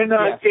 Dan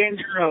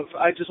Jernov,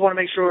 I just want to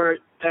make sure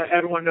that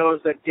everyone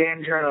knows that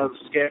Dan Jernov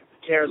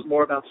cares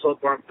more about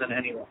Silkworm than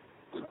anyone.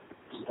 So,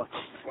 just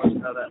want to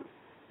know that.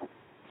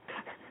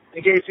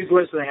 In case he's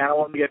listening, I don't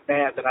want him to get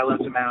mad that I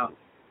left him out.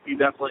 He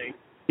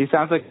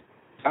sounds like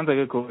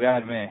a cool guy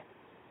to me.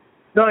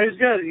 No, he's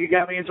good. He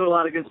got me into a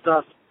lot of good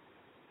stuff.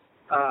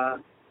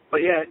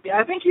 But yeah,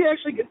 I think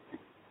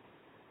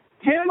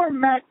him or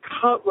Matt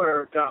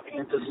Cutler got me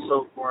into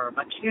Silkworm.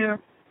 I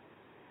can't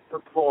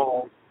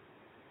recall.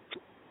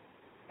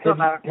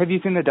 Have you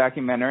seen the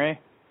documentary?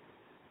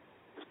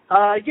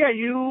 Yeah,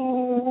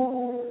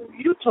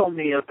 you told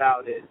me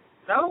about it.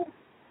 No?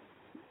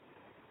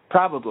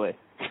 Probably.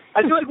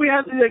 I feel like we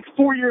had, like,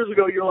 4 years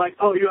ago, you were like,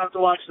 oh, you have to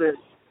watch this.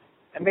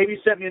 And maybe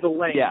sent me the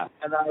link. Yeah.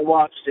 And then I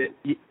watched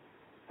it.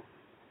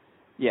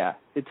 Yeah,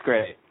 it's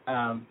great.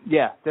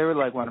 Yeah, they were,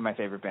 like, one of my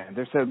favorite bands.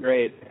 They're so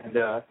great. And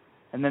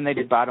then they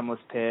did Bottomless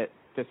Pit,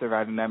 The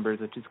Surviving Members,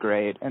 which is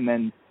great. And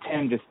then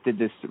Tim just did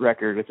this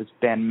record with this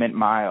band Mint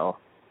Mile,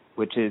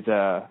 which is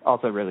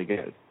also really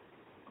good.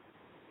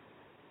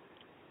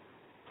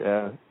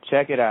 So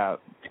check it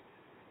out.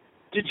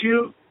 Did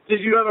you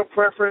have a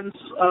preference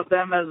of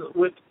them as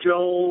with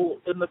Joel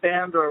in the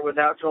band or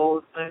without Joel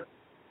in the band?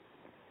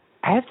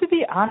 I have to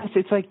be honest,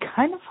 it's like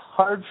kind of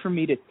hard for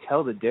me to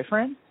tell the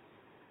difference.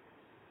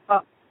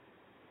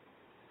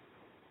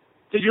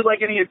 Did you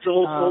like any of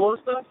Joel's solo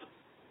stuff?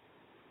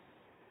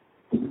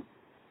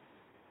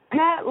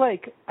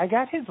 I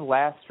got his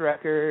last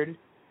record.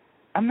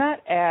 I'm not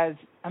as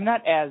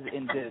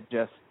into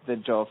just the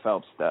Joel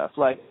Phelps stuff.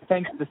 Like, I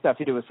think the stuff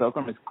he did with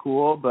Silkworm is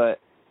cool, but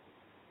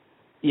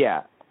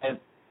yeah,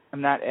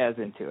 I'm not as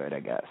into it,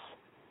 I guess.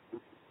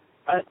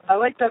 I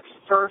like that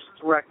first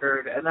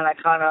record, and then I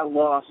kind of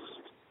lost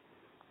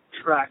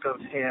track of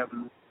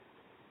him.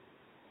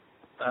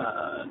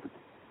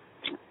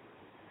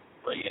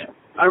 But yeah,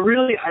 I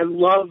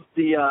love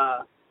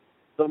the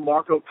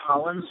Marco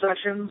Collins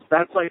sessions.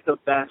 That's like the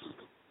best.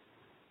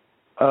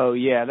 Oh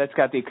yeah, that's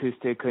got the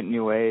acoustic "Couldn't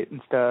You Wait"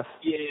 and stuff.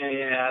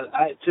 Yeah.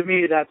 To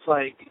me,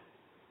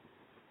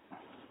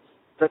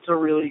 that's a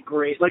really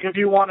great. Like, if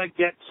you want to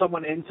get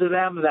someone into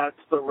them, that's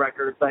the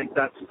record. Like,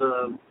 that's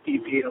the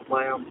EP to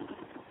play them.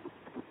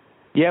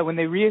 Yeah, when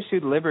they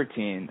reissued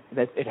Libertine,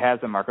 it has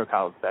the Marco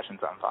Collins sessions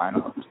on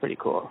vinyl. It's pretty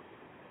cool.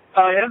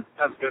 Oh yeah,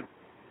 that's good.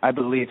 I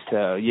believe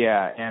so.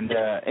 Yeah, and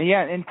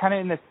kind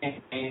of in the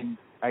same vein,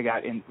 I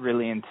got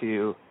really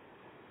into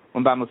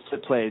when Bombas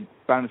Pit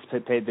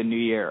paid the New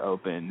Year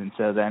Open, and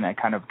so then I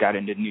kind of got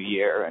into New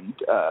Year and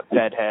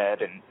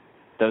Bedhead, and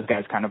those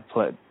guys kind of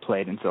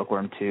played in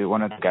Silkworm too.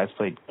 One of the guys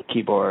played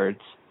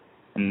keyboards,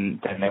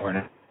 and then they were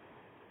in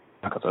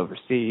knuckles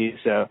overseas.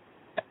 So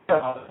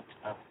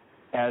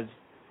as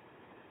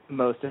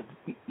most of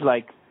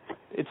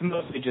it's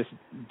mostly just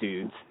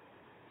dudes.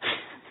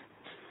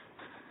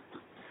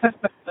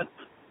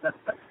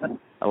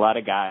 A lot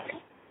of guys,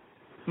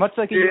 much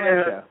like a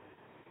UN show.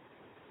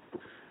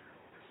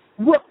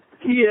 Well,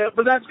 yeah,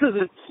 but that's because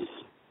it's,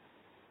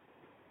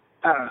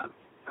 I don't know.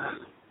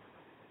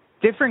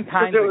 Different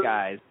kinds of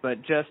guys,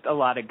 but just a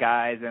lot of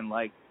guys and,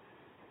 like,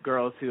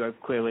 girls who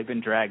have clearly been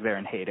dragged there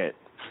and hate it.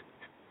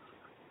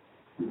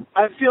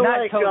 I feel Not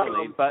like...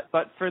 totally, but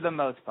for the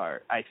most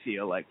part, I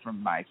feel like,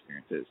 from my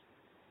experiences.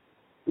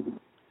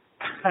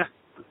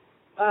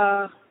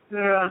 Yeah,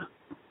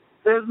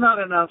 there's not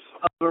enough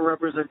of a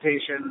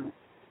representation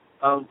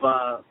of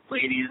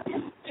ladies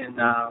in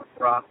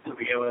rock to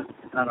begin with.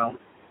 I don't know.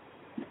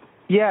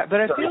 Yeah,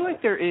 but I feel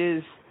like there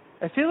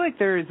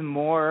is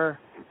more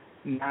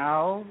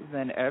now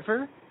than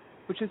ever,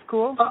 which is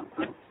cool.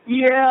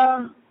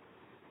 Yeah.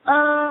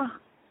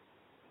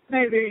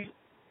 Maybe.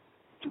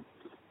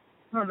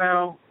 I don't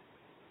know.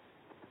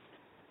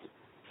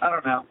 I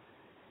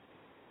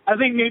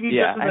think maybe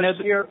just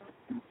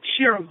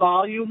sheer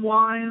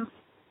volume-wise,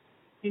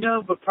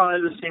 but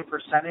probably the same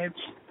percentage.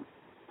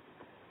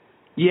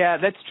 Yeah,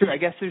 that's true. I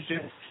guess there's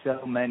just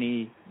so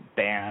many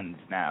bands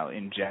now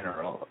in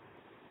general.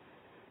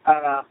 I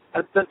don't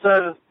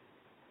know.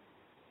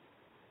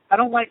 I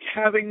don't like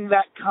having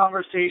that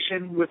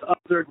conversation with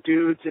other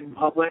dudes in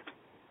public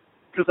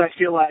because I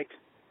feel like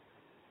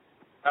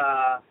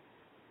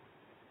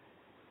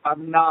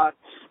I'm not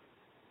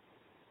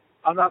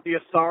the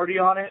authority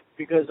on it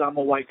because I'm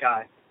a white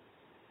guy.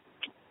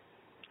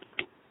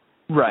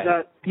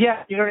 Right.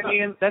 Yeah. You know what I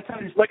mean? That's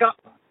like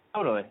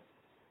totally.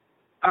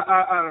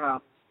 I don't know.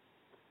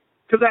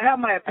 Because I have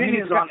my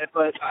opinions on it,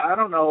 but I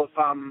don't know if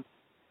I'm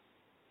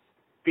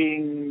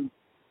right.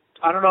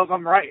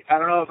 I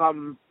don't know if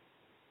I'm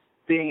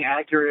being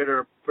accurate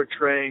or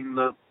portraying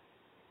the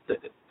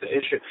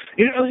issue.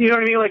 You know what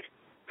I mean? Like,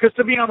 because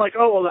to me, I'm like,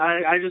 oh, well,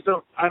 I just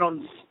don't,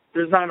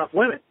 there's not enough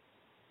women.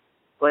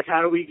 Like,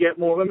 how do we get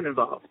more women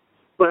involved?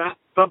 But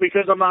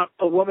because I'm not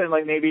a woman,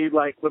 like, maybe,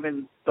 like,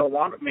 women don't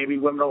want it. Maybe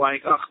women are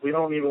like, ugh, we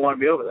don't even want to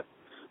be over there.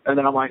 And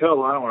then I'm like, oh,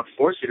 well, I don't want to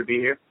force you to be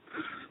here.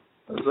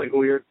 It's like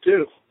weird,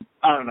 too.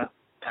 I don't know.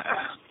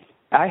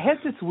 I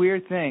had this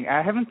weird thing.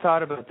 I haven't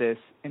thought about this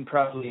in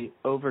probably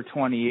over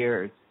 20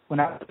 years. When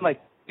I was in, like,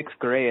 6th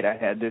grade, I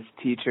had this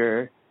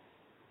teacher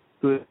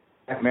who was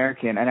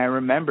American, and I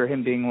remember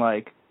him being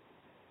like,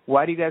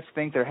 why do you guys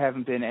think there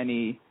haven't been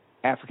any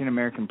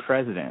African-American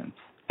presidents?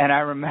 And I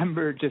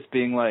remember just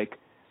being like,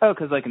 oh,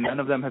 because, like, none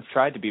of them have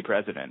tried to be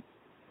president.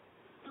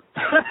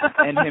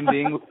 And him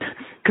being,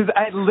 because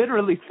I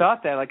literally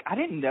thought that, like, I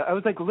didn't know. I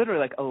was, like, literally,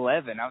 like,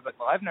 11. I was like,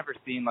 well, I've never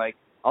seen, like,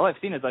 all I've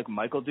seen is, like,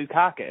 Michael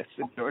Dukakis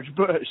and George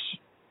Bush.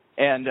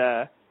 And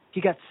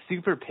he got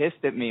super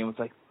pissed at me and was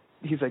like,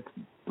 he's like,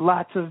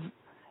 lots of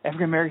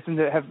African Americans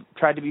that have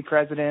tried to be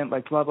president,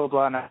 like, blah, blah,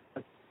 blah. And I was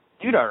like,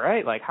 dude, all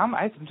right, like, how am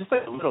I? I'm just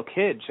like a little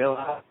kid, chill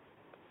out.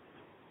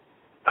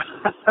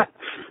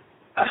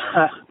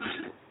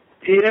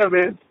 Yeah,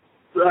 man.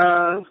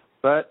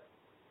 But,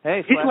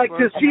 hey, he, like,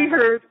 because he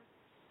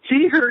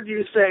heard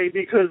you say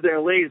because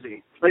they're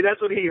lazy. Like,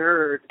 that's what he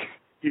heard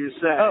you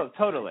say. Oh,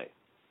 totally.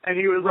 And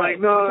he was right.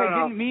 like, no, which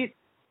I didn't meet.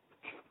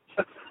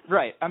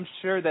 Right, I'm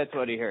sure that's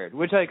what he heard.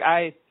 Which, like,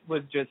 I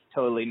was just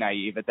totally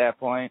naive at that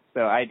point,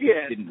 so I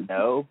didn't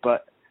know.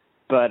 But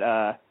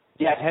yeah,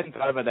 I hadn't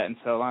thought about that in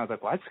so long. I was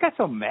like, why is this guy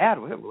so mad?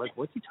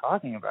 What's he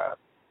talking about?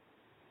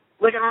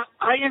 Like,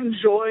 I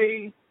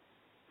enjoy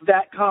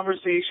that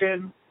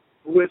conversation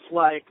with,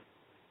 like,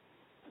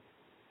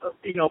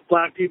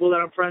 black people that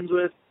I'm friends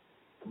with,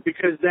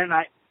 because then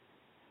as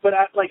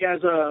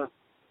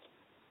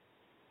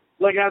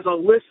a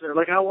listener,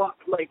 like, I want,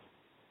 like,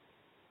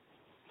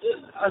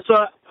 so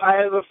I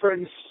have a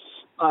friend,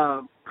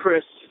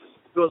 Chris,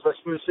 who goes by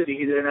Smooth City.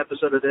 He did an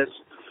episode of this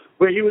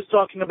where he was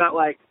talking about,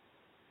 like,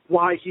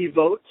 why he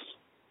votes,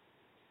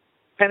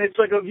 and it's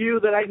like a view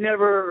that I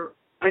never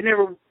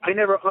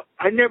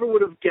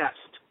would have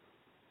guessed.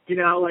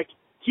 Like,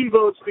 he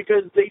votes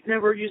because they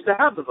never used to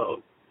have the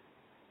vote.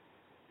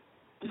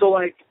 So,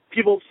 like,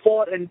 people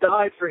fought and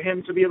died for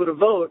him to be able to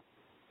vote.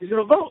 He's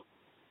going to vote.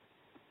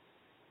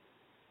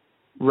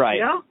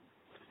 Right.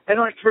 And,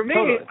 like, for me,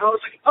 totally. I was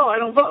like, oh, I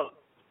don't vote.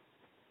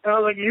 And I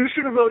was like, you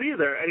shouldn't vote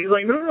either. And he's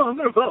like, no, I'm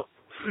going to vote.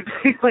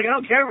 He's like, I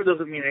don't care if it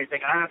doesn't mean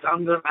anything. I have to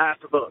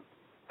vote.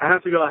 I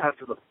have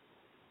to vote.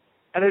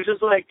 And it's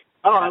just like,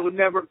 oh, I would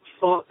never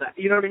thought that.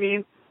 You know what I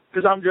mean?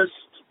 Because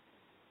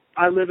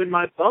I live in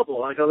my bubble.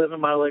 Like, I live in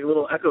my, like,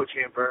 little echo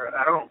chamber.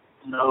 I don't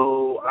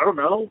know.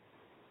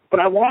 But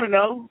I want to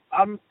know.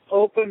 I'm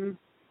open,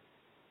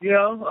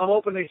 I'm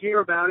open to hear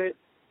about it.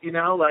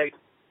 Like,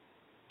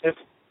 if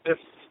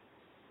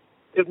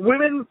if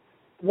women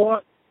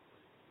want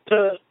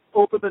to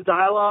open the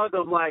dialogue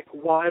of, like,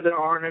 why there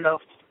aren't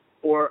enough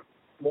or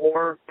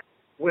more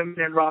women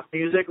in rock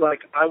music,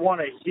 like, I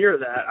want to hear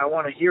that. I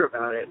want to hear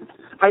about it.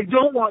 I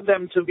don't want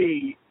them to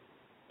be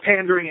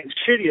pandering and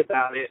shitty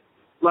about it.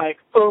 Like,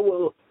 oh,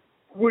 well,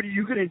 what are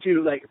you going to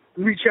do? Like,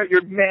 reach out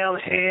your male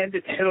hand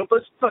and help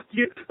us? Fuck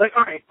you. Like,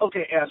 all right,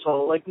 okay,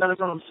 asshole. Like, that's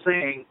what I'm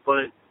saying,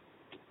 but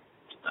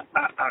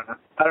I don't know.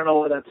 I don't know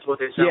what that's what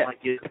they sound like.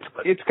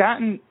 It's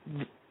gotten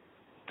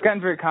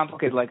very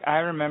complicated. Like, I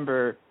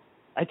remember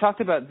I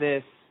talked about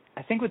this,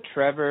 I think with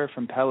Trevor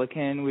from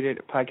Pelican. We did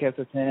a podcast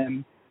with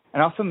him,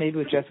 and also maybe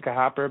with Jessica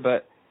Hopper.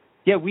 But,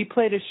 yeah, we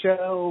played a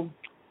show.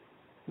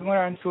 We went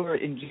on tour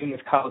in June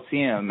with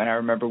Coliseum, and I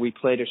remember we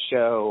played a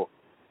show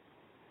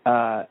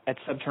at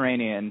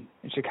Subterranean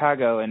in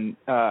Chicago, and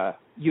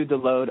you had to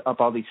load up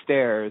all these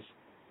stairs.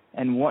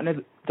 And one of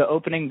the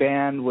opening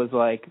band was,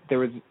 like, there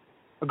was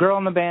a girl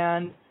in the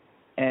band,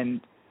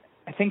 and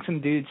I think some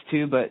dudes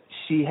too, but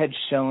she had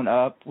shown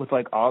up with,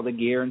 like, all the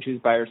gear, and she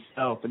was by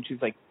herself, and she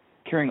was, like,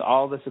 carrying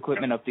all this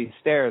equipment up these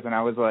stairs, and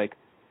I was like,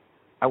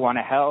 I want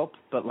to help,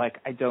 but, like,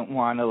 I don't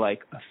want to,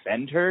 like,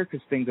 offend her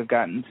because things have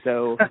gotten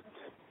so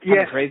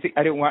crazy.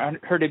 I didn't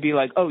want her to be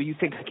like, oh, you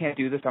think I can't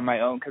do this on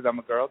my own because I'm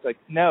a girl? It's like,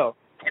 no.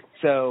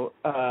 So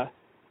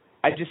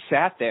I just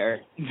sat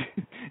there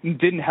and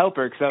didn't help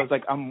her because I was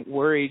like, I'm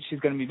worried she's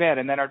going to be bad.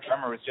 And then our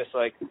drummer was just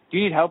like, do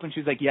you need help? And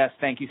she was like, yes,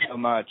 thank you so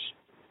much.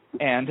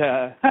 And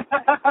then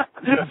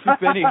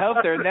he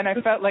helped her. And then I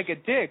felt like a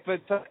dick.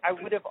 But so I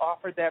would have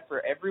offered that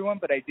for everyone,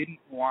 but I didn't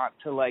want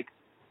to, like,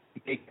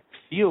 make it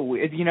feel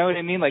weird. You know what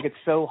I mean? Like, it's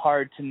so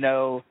hard to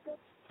know,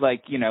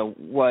 like, you know,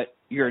 what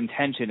your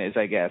intention is,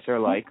 I guess, or,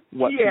 like,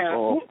 what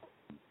people...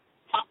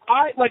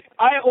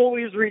 I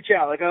always reach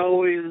out. Like, I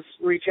always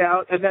reach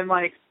out, and then,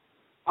 like,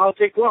 I'll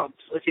take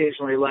lumps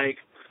occasionally. Like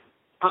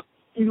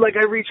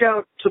I reach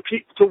out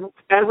to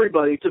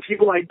everybody, to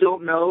people I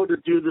don't know, to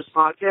do this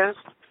podcast,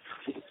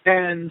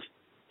 and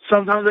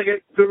sometimes I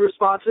get good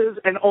responses,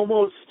 and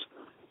almost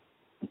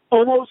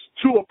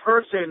to a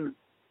person,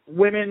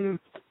 women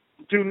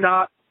do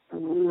not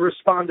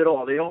respond at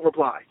all. They don't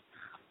reply.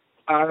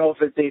 I don't know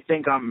if they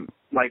think I'm,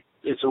 like,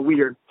 it's a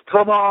weird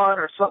come on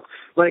or something.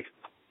 Like,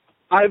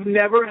 I've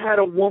never had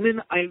a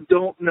woman I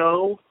don't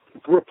know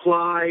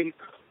reply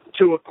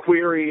to a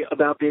query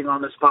about being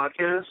on this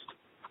podcast,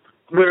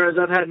 whereas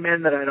I've had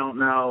men that I don't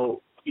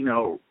know, you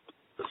know,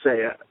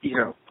 say, you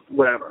know,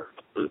 whatever.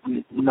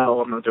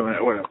 No, I'm not doing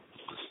it, whatever.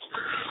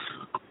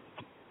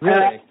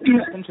 Really?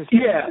 That's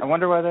interesting. Yeah. I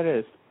wonder why that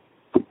is.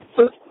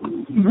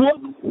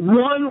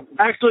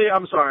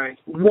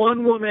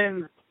 One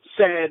woman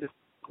said,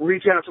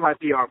 reach out to my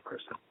PR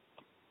person.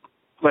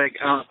 Like,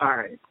 all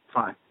right,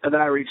 fine. And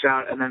then I reached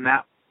out, and then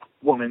that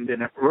woman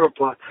didn't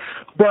reply.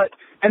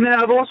 And then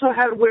I've also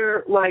had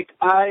where, like,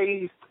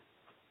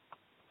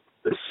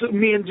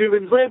 me and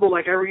Dubin's label,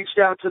 like, I reached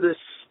out to this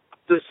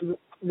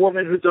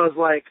woman who does,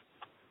 like,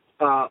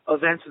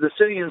 events in the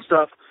city and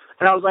stuff,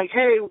 and I was like,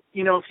 hey,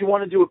 you know, if you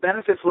want to do a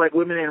benefit for, like,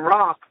 women in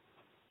rock,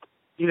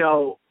 you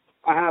know,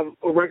 I have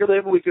a record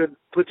label, we could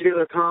put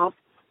together a comp,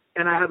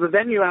 and I have a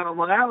venue out on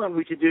Long Island,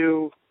 we could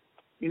do,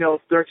 you know,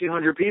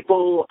 1,300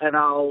 people, and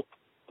I'll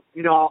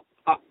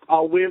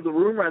waive the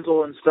room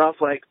rental and stuff,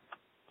 like,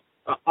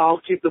 I'll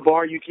keep the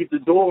bar, you keep the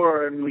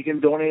door, and we can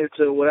donate it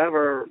to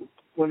whatever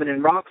women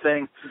in rock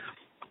thing.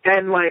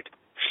 And, like,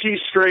 she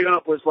straight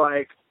up was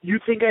like, you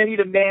think I need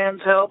a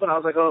man's help? And I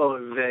was like,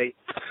 oh, Vay.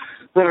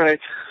 All right,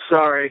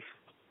 sorry.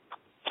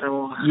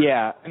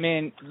 Yeah, I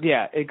mean,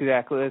 yeah,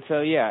 exactly. So,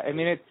 yeah, I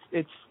mean,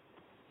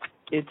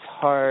 it's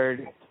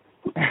hard.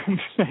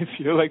 I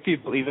feel like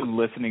people even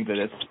listening to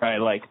this are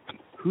probably like,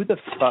 who the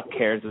fuck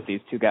cares what these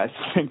two guys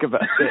think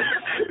about this?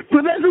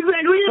 But that's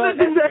exactly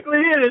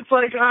it. It's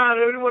like, I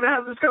don't want to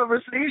have this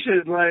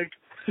conversation. Like,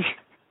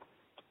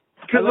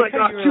 because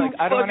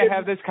I don't want to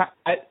have this.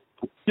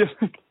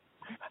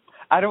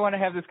 I don't want to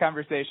have this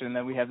conversation, and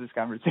then we have this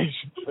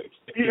conversation.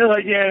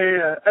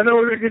 Yeah, and then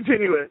we're gonna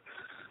continue it.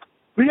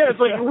 But yeah, it's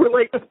like we're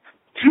like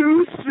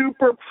two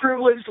super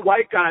privileged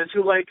white guys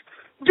who like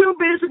do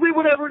basically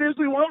whatever it is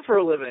we want for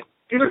a living.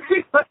 You know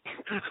what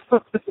I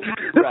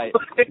mean? Right.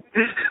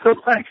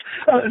 Like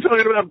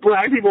talking about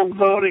black people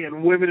voting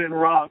and women in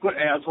rock. What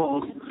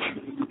assholes.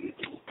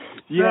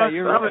 Yeah,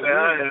 you're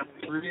right.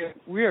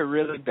 We are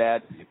really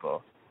bad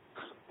people.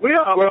 We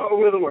are.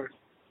 We're the worst.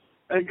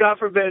 And God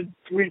forbid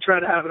we try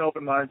to have an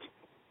open mind.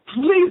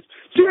 Please,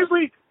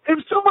 seriously, if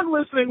someone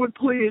listening would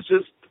please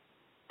just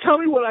tell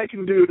me what I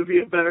can do to be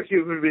a better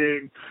human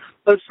being,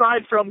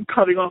 aside from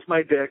cutting off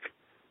my dick,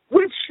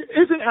 which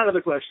isn't out of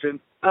the question.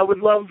 I would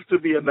love to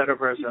be a better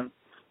person.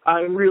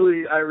 I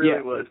really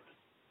would.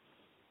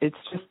 It's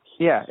just,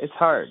 it's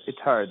hard. It's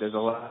hard. There's a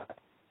lot.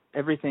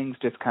 Everything's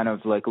just kind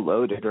of like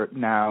loaded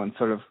now and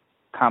sort of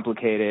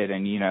complicated,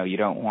 and, you know, you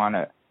don't want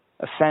to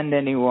offend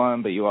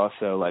anyone, but you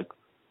also, like,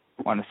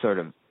 want to sort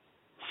of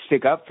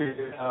stick up for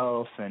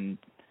yourself. And,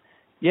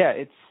 yeah,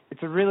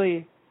 it's a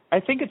really, I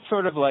think it's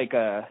sort of like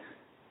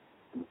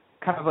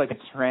kind of like a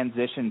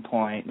transition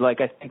point.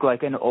 Like, I think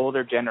like an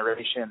older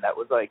generation that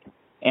was like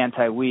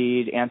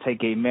anti-weed,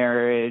 anti-gay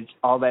marriage,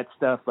 all that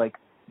stuff, like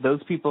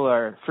those people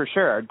are for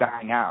sure are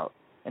dying out.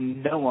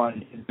 And no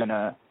one is going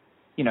to,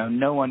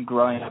 no one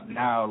growing up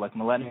now, like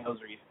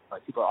millennials or even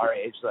like people our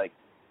age, like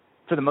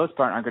for the most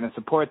part aren't going to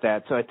support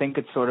that. So I think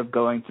it's sort of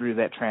going through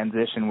that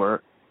transition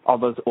where all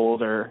those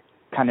older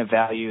kind of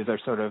values are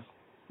sort of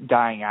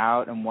dying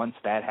out. And once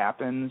that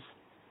happens,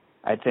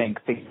 I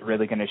think things are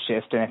really going to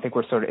shift. And I think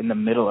we're sort of in the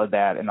middle of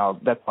that. And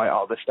that's why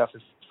all this stuff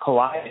is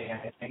colliding.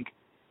 And I think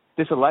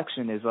this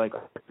election is like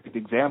a perfect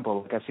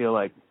example. Like I feel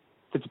like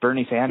if it's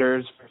Bernie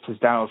Sanders versus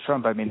Donald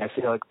Trump, I mean, I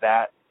feel like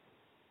that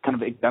kind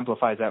of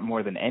exemplifies that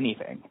more than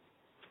anything.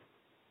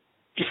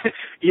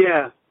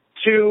 Yeah,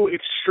 two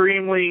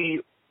extremely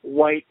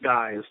white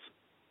guys.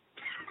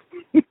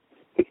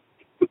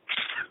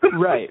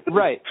 Right.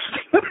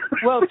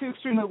 Well, two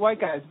extremely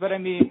white guys, but I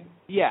mean,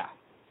 yeah.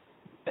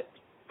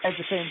 At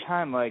the same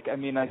time, like, I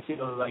mean, I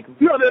feel like...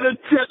 No, they're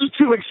the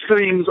two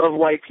extremes of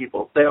white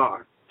people. They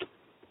are.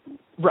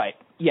 Right,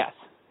 yes.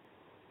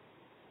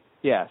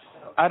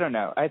 I don't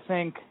know. I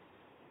think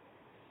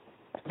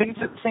it's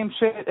the same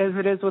shit as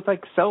it is with,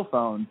 like, cell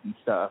phones and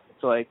stuff.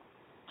 It's like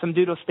some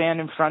dude will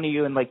stand in front of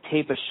you and, like,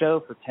 tape a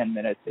show for 10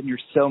 minutes, and you're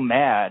so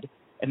mad,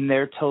 and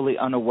they're totally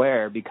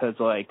unaware because,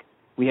 like,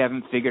 we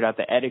haven't figured out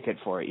the etiquette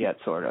for it yet,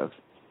 sort of.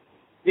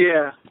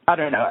 Yeah. I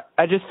don't know.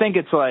 I just think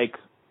it's, like,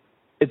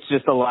 it's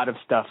just a lot of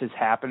stuff is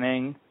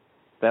happening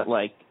that,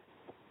 like,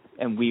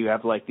 and we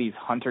have, like, these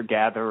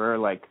hunter-gatherer,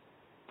 like,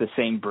 the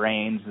same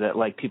brains that,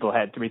 like, people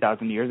had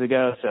 3,000 years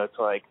ago. So it's,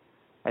 like,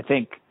 I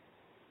think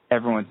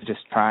everyone's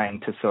just trying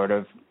to sort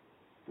of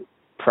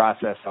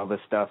process all this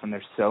stuff, and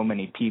there's so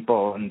many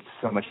people and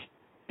so much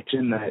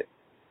in that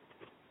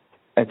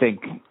I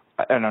think,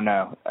 I don't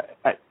know.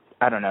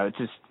 I don't know.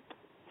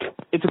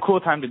 It's a cool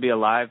time to be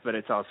alive, but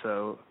it's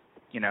also,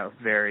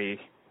 very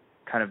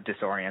kind of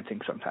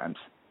disorienting sometimes.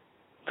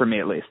 For me,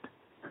 at least.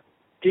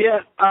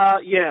 Yeah. I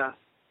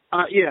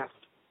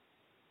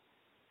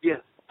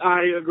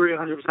agree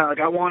 100%. Like,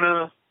 I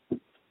want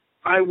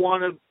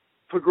to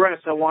progress.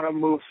 I want to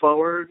move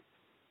forward,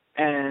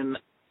 and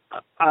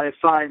I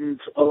find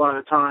a lot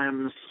of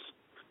times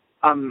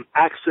I'm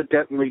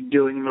accidentally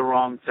doing the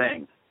wrong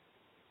thing.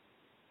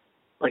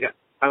 Like,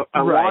 I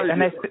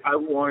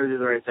want to do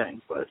the right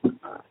thing, but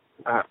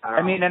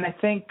I mean, and I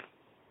think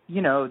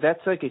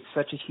that's like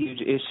such a huge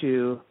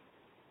issue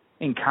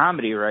in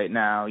comedy right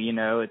now.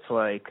 It's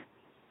like,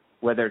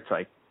 whether it's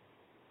like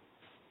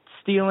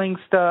stealing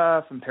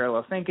stuff and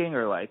parallel thinking,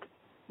 or like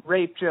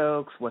rape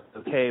jokes, what's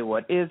okay,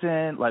 what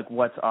isn't, like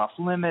what's off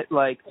limit,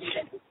 like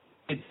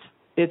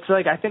it's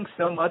like, I think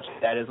so much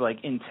of that is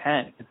like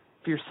intent. If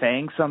you're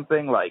saying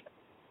something like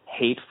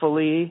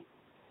hatefully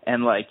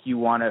and like you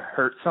want to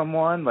hurt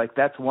someone, like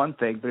that's one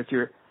thing. But if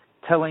you're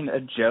telling a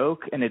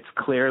joke and it's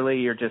clearly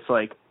you're just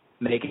like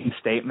making a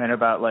statement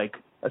about like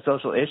a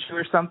social issue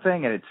or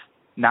something, and it's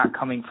not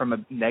coming from a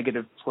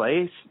negative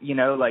place,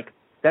 like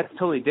that's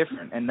totally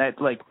different. And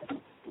that like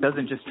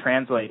doesn't just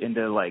translate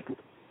into like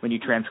when you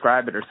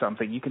transcribe it or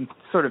something. You can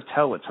sort of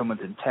tell what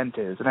someone's intent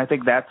is. And I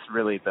think that's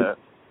really the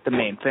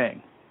main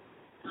thing.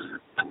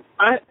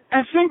 I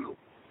think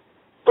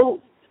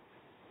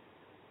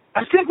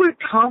with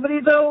comedy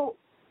though,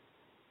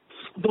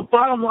 the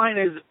bottom line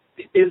is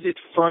it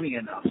funny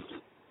enough?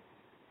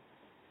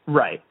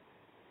 Right.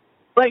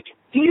 Like,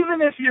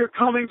 even if you're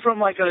coming from,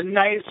 like, a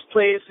nice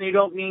place and you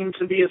don't mean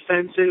to be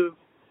offensive,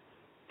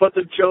 but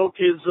the joke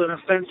is an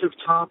offensive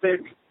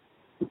topic,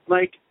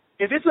 like,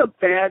 if it's a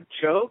bad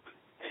joke,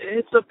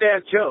 it's a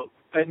bad joke,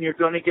 and you're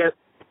going to get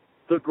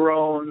the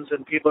groans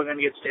and people are going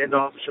to get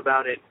standoffish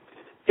about it.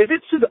 If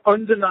it's an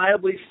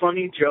undeniably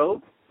funny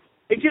joke,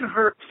 it can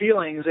hurt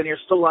feelings, and you're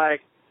still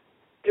like,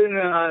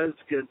 it's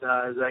good,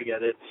 guys, I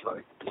get it, it's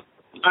funny.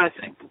 I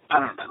think. I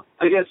don't know.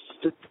 I guess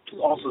it's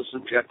also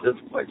subjective,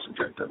 quite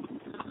subjective.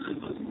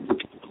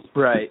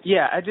 Right.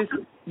 Yeah, I just,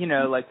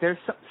 like there's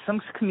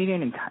some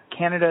comedian in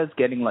Canada is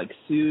getting like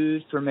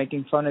sued for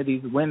making fun of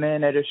these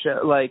women at a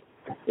show. Like,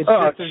 it's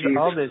just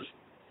there's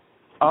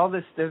all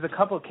this, there's a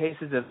couple of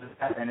cases of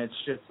that, and it's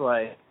just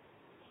like,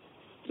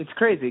 it's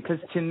crazy because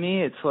to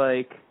me it's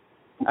like,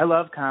 I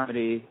love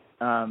comedy,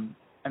 and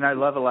I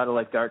love a lot of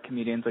like dark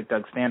comedians like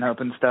Doug Stanhope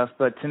and stuff,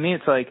 but to me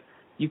it's like,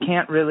 you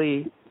can't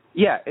really...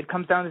 Yeah, it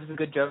comes down to if it's a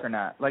good joke or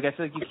not. Like, I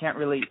feel like you can't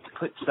really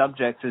put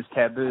subjects as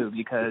taboo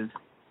because,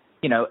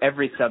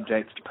 every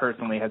subject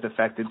personally has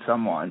affected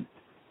someone,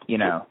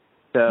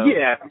 So,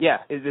 yeah,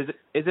 is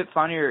it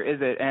funny or is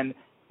it? And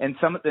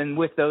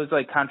with those,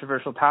 like,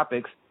 controversial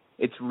topics,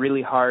 it's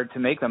really hard to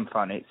make them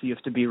funny. So you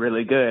have to be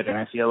really good. And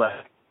I feel like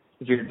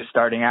if you're just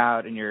starting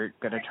out and you're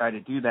going to try to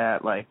do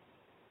that, like,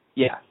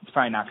 yeah, it's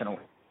probably not going to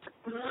work.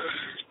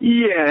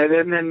 Yeah,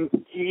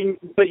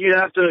 but you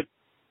have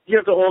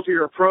to alter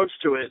your approach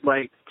to it.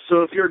 Like,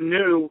 so if you're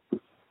new,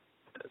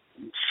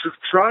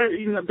 try,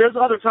 there's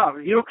other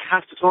topics. You don't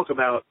have to talk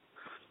about,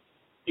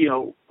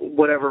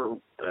 whatever.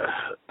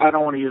 I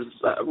don't want to use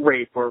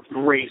rape or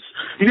race.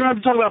 You don't have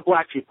to talk about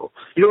black people.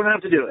 You don't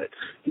have to do it.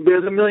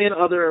 There's a million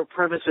other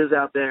premises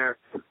out there.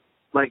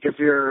 Like if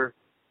you're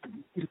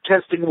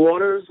testing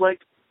waters, like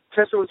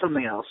test it with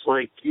something else.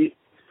 Like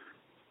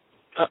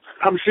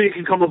I'm sure you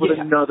can come up with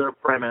another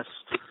premise.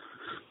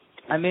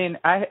 I mean,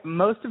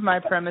 most of my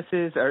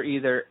premises are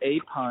either A,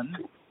 pun,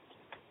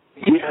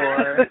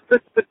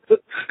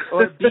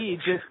 or B,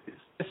 just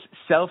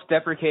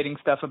self-deprecating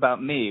stuff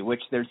about me,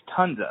 which there's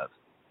tons of,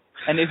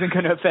 and isn't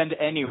going to offend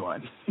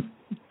anyone.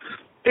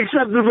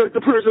 Except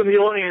the person in the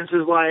audience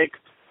is like,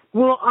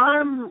 well,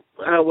 I'm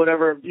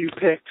whatever you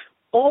picked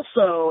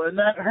also, and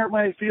that hurt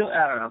my feel.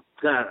 I don't know.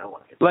 I don't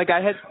like it. Like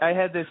I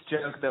had this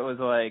joke that was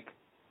like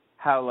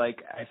how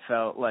like I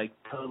felt like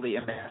totally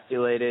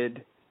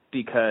emasculated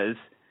because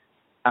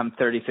I'm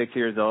 36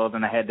 years old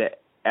and I had to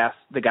ask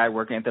the guy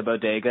working at the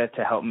bodega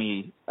to help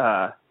me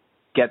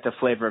get the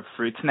flavor of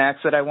fruit snacks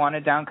that I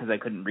wanted down because I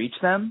couldn't reach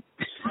them.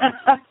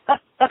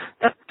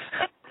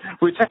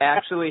 Which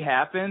actually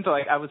happened.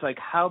 Like I was like,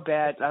 how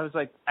bad? I was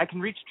like, I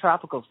can reach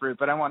tropical fruit,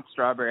 but I want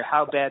strawberry.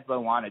 How bad do I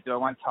want it? Do I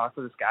want to talk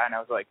to this guy? And I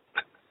was like,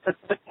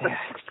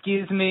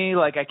 excuse me,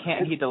 like I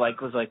can't. He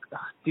was like, oh,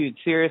 dude,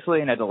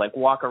 seriously, and I had to like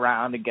walk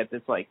around and get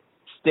this like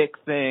stick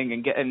thing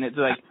and it's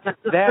like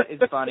that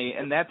is funny,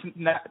 and that's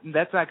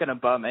not going to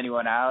bum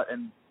anyone out,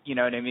 and you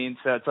know what I mean.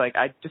 So it's like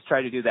I just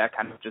try to do that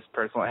kind of just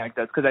personal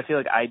anecdotes because I feel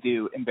like I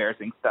do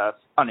embarrassing stuff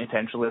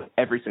unintentionally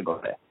every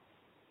single day.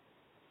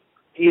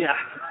 Yeah.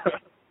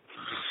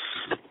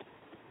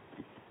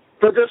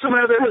 But there's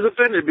someone out there who's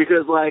offended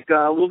because, like,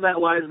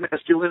 why is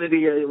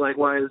masculinity, like,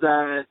 why is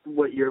that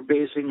what you're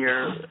basing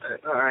your,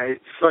 all right,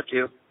 fuck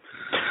you.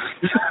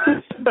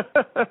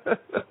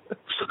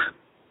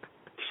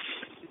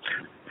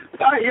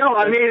 I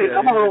mean,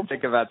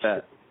 think about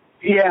that.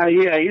 Yeah,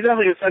 you're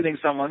definitely offending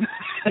someone.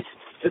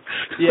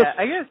 Yeah,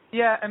 I guess,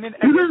 I mean,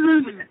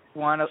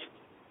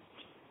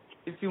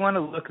 if you want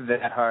to look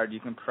that hard, you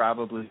can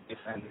probably be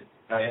offended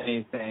by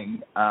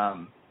anything.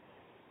 I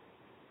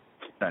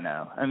don't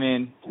know. I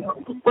mean, in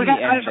the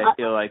end, I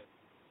feel like...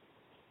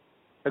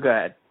 Oh, go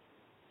ahead.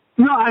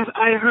 No,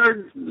 I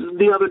heard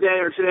the other day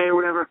or today or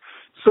whatever,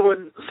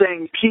 someone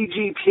saying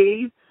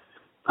PGP,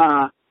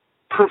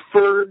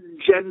 preferred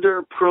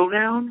gender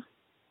pronoun.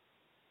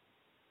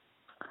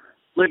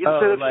 Like,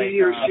 instead of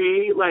he or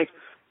she, like,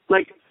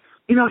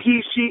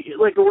 he, she,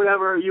 like, or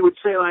whatever, you would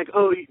say, like,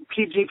 oh,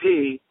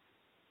 PGP.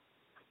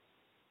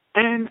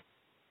 And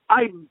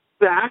I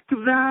back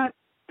that,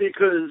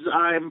 because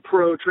I'm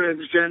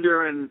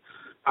pro-transgender and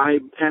I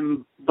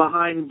am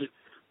behind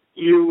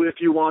you if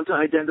you want to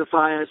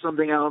identify as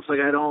something else. Like,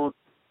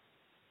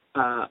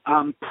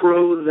 I'm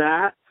pro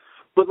that.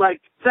 But,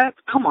 like, that,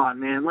 come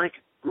on, man. Like,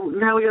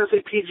 now we gotta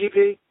say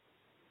PGP?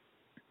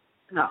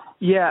 No.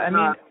 Yeah,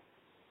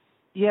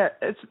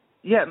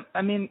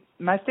 I mean,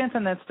 my stance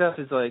on that stuff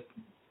is, like,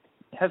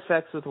 have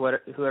sex with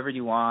whoever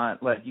you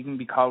want. Like, you can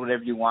be called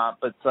whatever you want,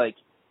 but it's, like,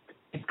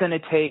 it's going to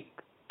take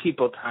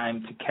people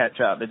time to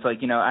catch up. It's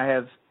like, I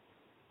have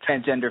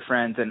transgender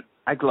friends and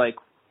I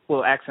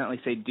will accidentally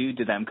say dude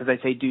to them because I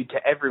say dude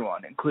to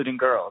everyone, including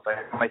girls. I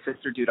call my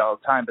sister dude all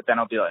the time, but then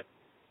I'll be like,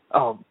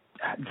 oh,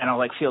 then I'll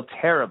like feel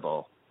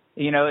terrible.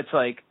 It's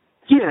like,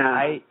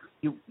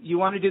 you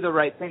want to do the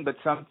right thing, but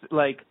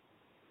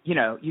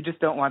you just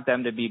don't want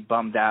them to be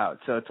bummed out.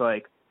 So it's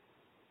like,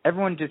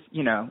 everyone just,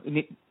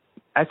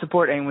 I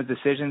support anyone's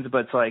decisions,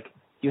 but it's like,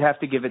 you have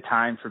to give it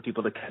time for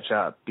people to catch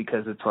up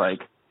because it's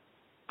like,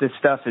 this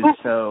stuff is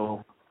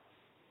so.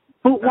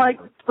 But why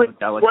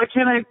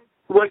can't I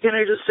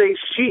just say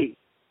she?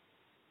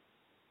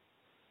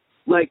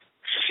 Like,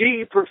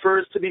 she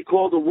prefers to be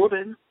called a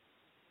woman,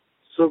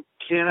 so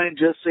can I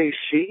just say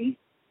she?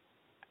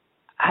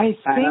 I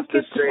think have to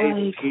it's say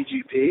like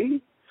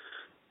PGP.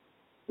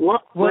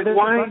 What? Well, like,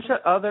 why?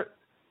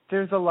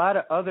 There's a lot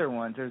of other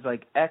ones. There's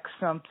like X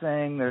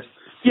something. There's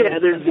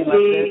there's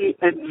V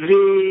and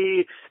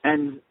V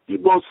and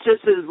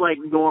cis is like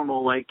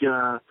normal, like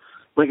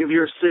if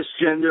you're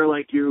cisgender,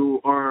 like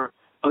you are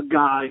a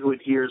guy who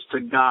adheres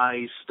to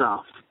guy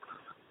stuff.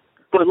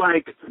 But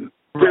like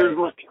there's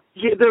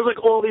like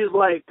all these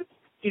like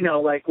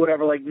like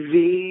whatever, like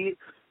V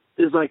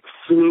is like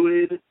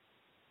fluid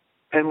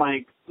and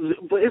like,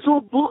 but it's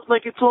all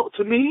it's all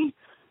to me,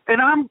 and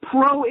I'm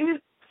pro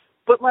it.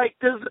 But like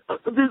there's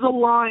a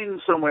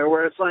line somewhere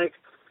where it's like,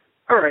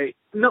 all right,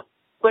 no,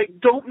 like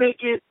don't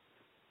make it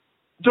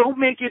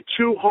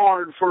too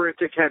hard for it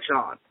to catch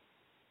on.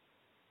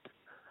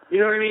 You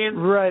know what I mean?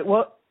 Right.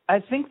 Well, I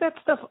think that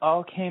stuff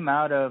all came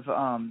out of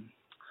I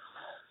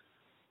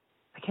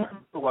can't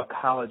remember what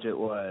college it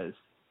was.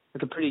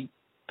 Like a pretty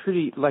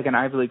like an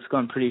Ivy League school,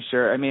 I'm pretty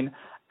sure. I mean,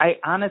 I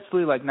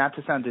honestly, like, not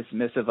to sound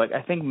dismissive, like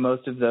I think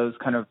most of those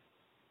kind of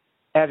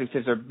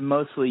adjectives are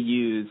mostly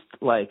used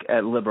like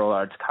at liberal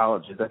arts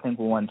colleges. I think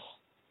once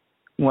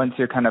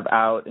you're kind of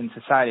out in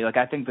society, like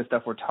I think the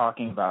stuff we're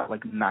talking about,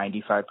 like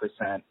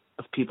 95%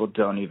 of people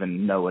don't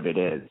even know what it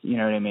is. You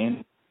know what I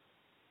mean?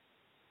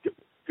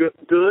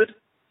 Good.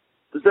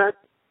 Does that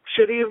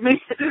shitty of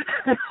me?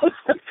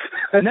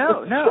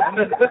 No. I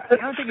mean, I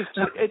don't think it's.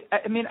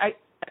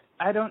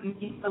 I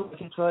don't need.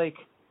 It's like,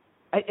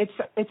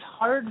 it's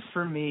hard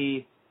for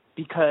me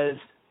because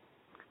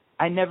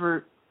I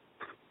never.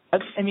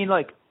 I mean,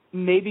 like,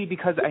 maybe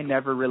because I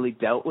never really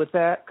dealt with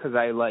that because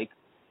I like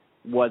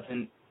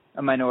wasn't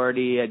a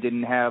minority. I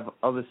didn't have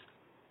all this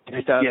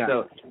stuff,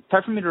 so it's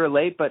hard for me to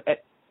relate. But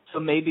at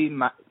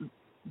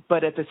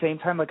the same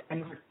time, like, I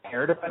never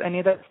cared about any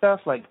of that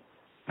stuff. Like,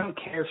 I don't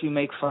care if you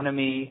make fun of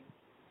me.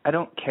 I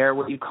don't care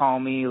what you call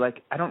me.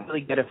 Like, I don't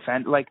really get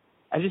offended. Like,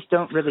 I just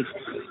don't really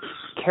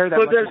care that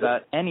much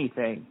about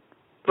anything.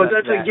 But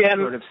that's that again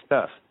sort of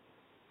stuff.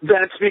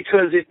 That's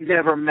because it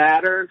never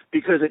mattered.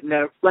 Because it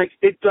never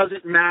it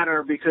doesn't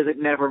matter because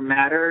it never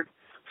mattered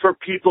for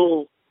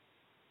people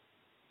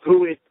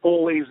who it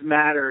always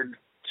mattered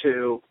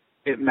to.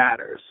 It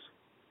matters.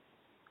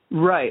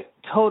 Right.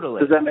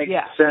 Totally. Does that make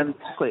sense?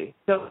 Exactly.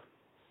 So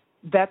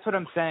that's what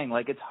I'm saying.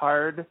 Like, it's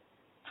hard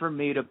for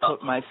me to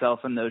put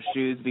myself in those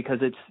shoes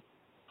because it's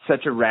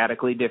such a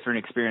radically different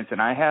experience than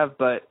I have.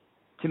 But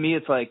to me,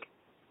 it's like,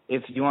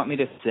 if you want me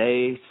to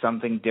say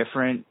something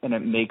different and it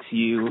makes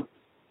you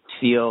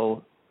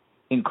feel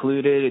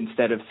included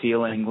instead of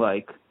feeling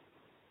like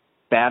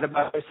bad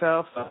about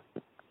yourself,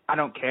 I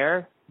don't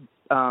care.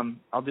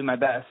 I'll do my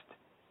best.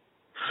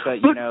 But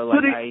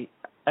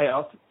I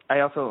also, I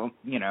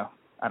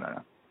don't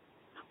know.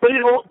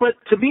 But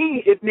to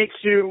me, it makes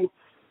you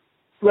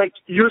like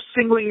you're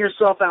singling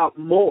yourself out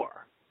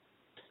more.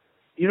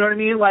 You know what I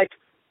mean? Like,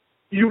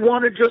 you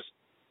want to just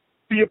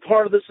be a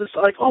part of this.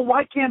 Like, oh,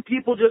 why can't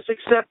people just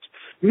accept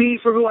me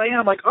for who I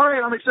am? Like, all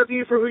right, I'm accepting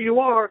you for who you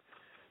are.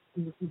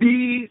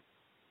 Be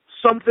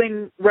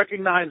something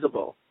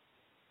recognizable.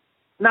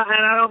 Now,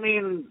 and I don't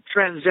mean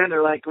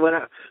transgender. Like,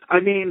 I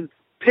mean,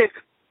 pick.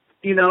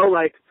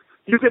 Like,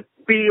 you could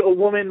be a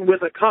woman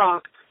with a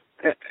cock.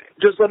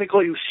 Just let me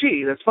call you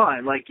she. That's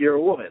fine. Like, you're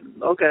a woman.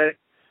 Okay.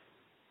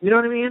 You know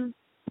what I mean?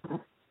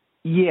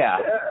 Yeah.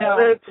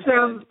 I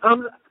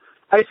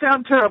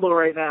sound terrible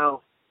right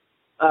now.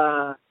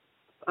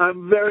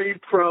 I'm very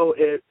pro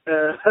it.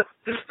 I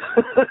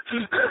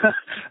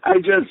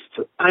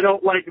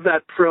don't like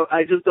that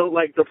I just don't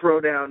like the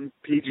pronoun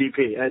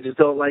PGP. I just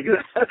don't like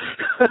that.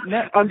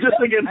 No, I'm just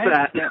against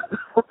that.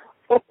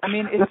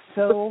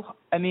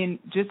 I mean,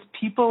 just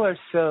people are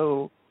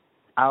so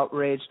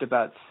outraged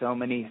about so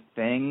many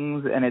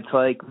things, and it's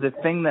like the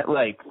thing that,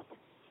 like,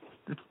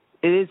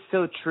 it is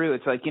so true.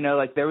 It's like,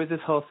 like there was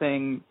this whole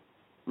thing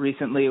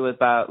recently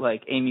about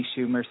like Amy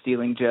Schumer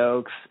stealing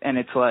jokes, and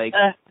it's like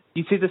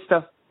you see this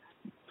stuff.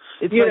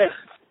 It's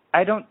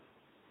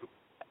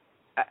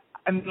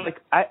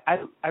like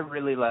I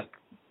really like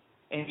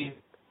Amy.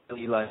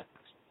 Really like.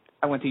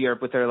 I went to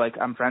Europe with her. Like,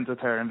 I'm friends with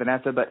her and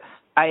Vanessa, but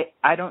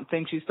I don't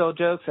think she stole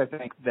jokes. I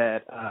think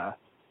that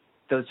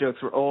those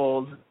jokes were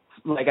old.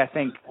 Like, I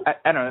think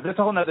I don't know. That's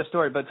a whole nother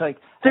story. But it's like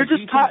they're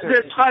just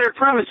they're tired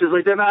premises.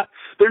 Like, they're not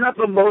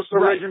the most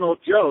original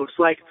jokes.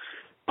 Like,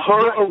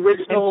 her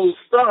original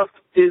stuff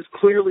is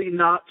clearly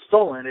not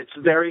stolen. It's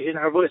very in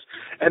her voice.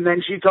 And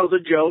then she tells a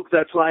joke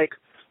that's like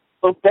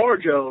a bar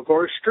joke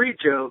or a street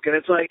joke, and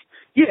it's like,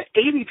 yeah,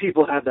 80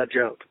 people have that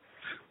joke.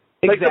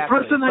 Like, the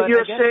person that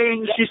you're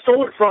saying she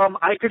stole it from,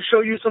 I could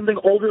show you something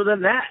older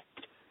than that.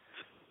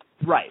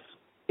 Right.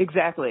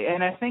 Exactly.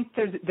 And I think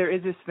there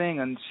is this thing,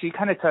 and she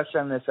kind of touched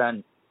on this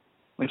when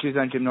she was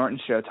on Jim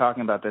Norton's show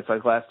talking about this,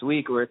 like, last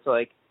week, where it's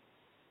like,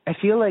 I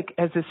feel like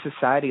as a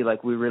society,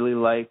 like, we really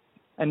like,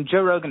 and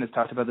Joe Rogan has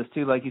talked about this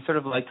too, like, you sort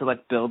of like to,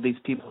 like, build these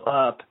people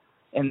up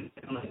and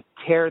like,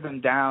 tear them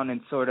down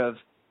and sort of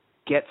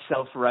get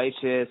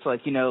self-righteous,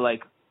 like,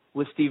 like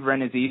with Steve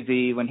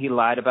Renazizi when he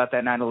lied about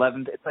that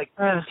 9/11. It's like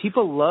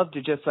people love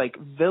to just, like,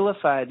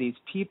 vilify these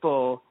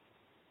people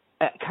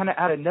kind of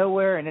out of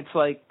nowhere, and it's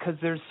like, because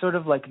there's sort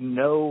of like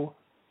no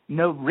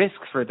risk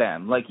for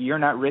them. Like, you're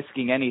not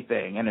risking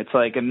anything, and it's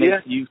like it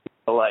makes you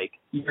feel like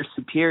you're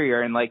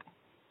superior, and like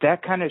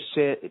that kind of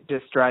shit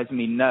just drives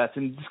me nuts.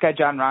 And this guy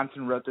John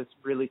Ronson wrote this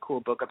really cool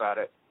book about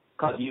it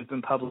called "You've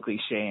Been Publicly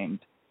Shamed,"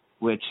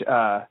 which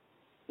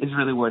is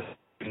really worth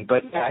reading.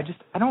 But yeah,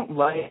 I don't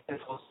like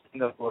this whole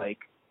thing of like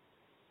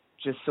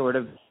just sort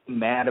of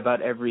mad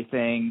about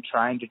everything,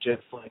 trying to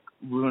just like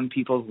ruin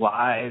people's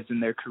lives and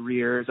their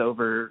careers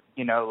over,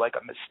 like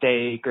a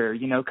mistake or,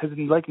 because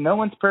like no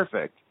one's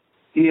perfect.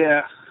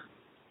 Yeah.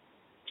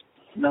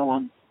 No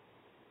one.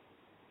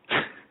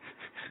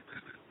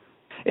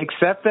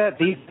 Except that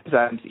these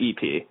times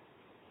EP.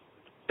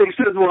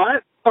 Except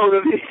what? Oh,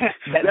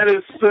 that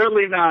is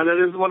certainly not. That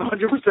is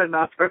 100%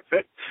 not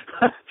perfect.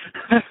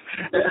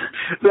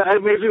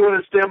 That makes me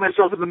want to stab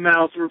myself in the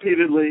mouth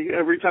repeatedly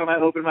every time I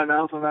open my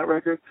mouth on that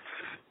record.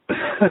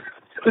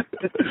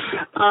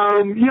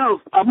 I'm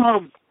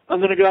home. I'm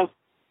going to go.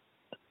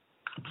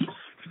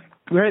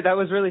 Great. That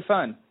was really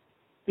fun.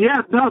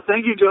 Yeah. No,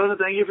 thank you, Jonah.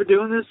 Thank you for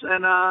doing this,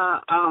 and I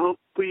hope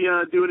we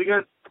do it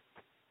again.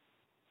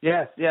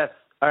 Yes.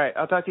 All right.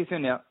 I'll talk to you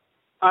soon, Neil.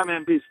 All right,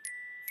 man. Peace.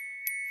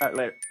 All right.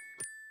 Later.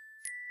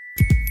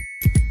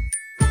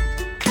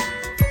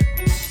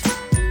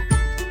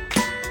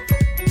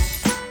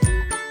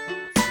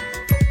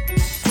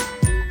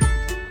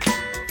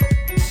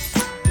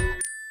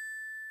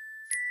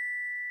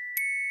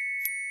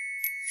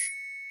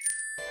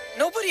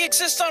 Nobody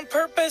exists on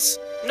purpose.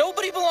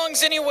 Nobody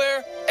belongs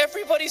anywhere.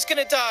 Everybody's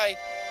gonna die.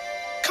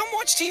 Come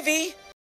watch TV.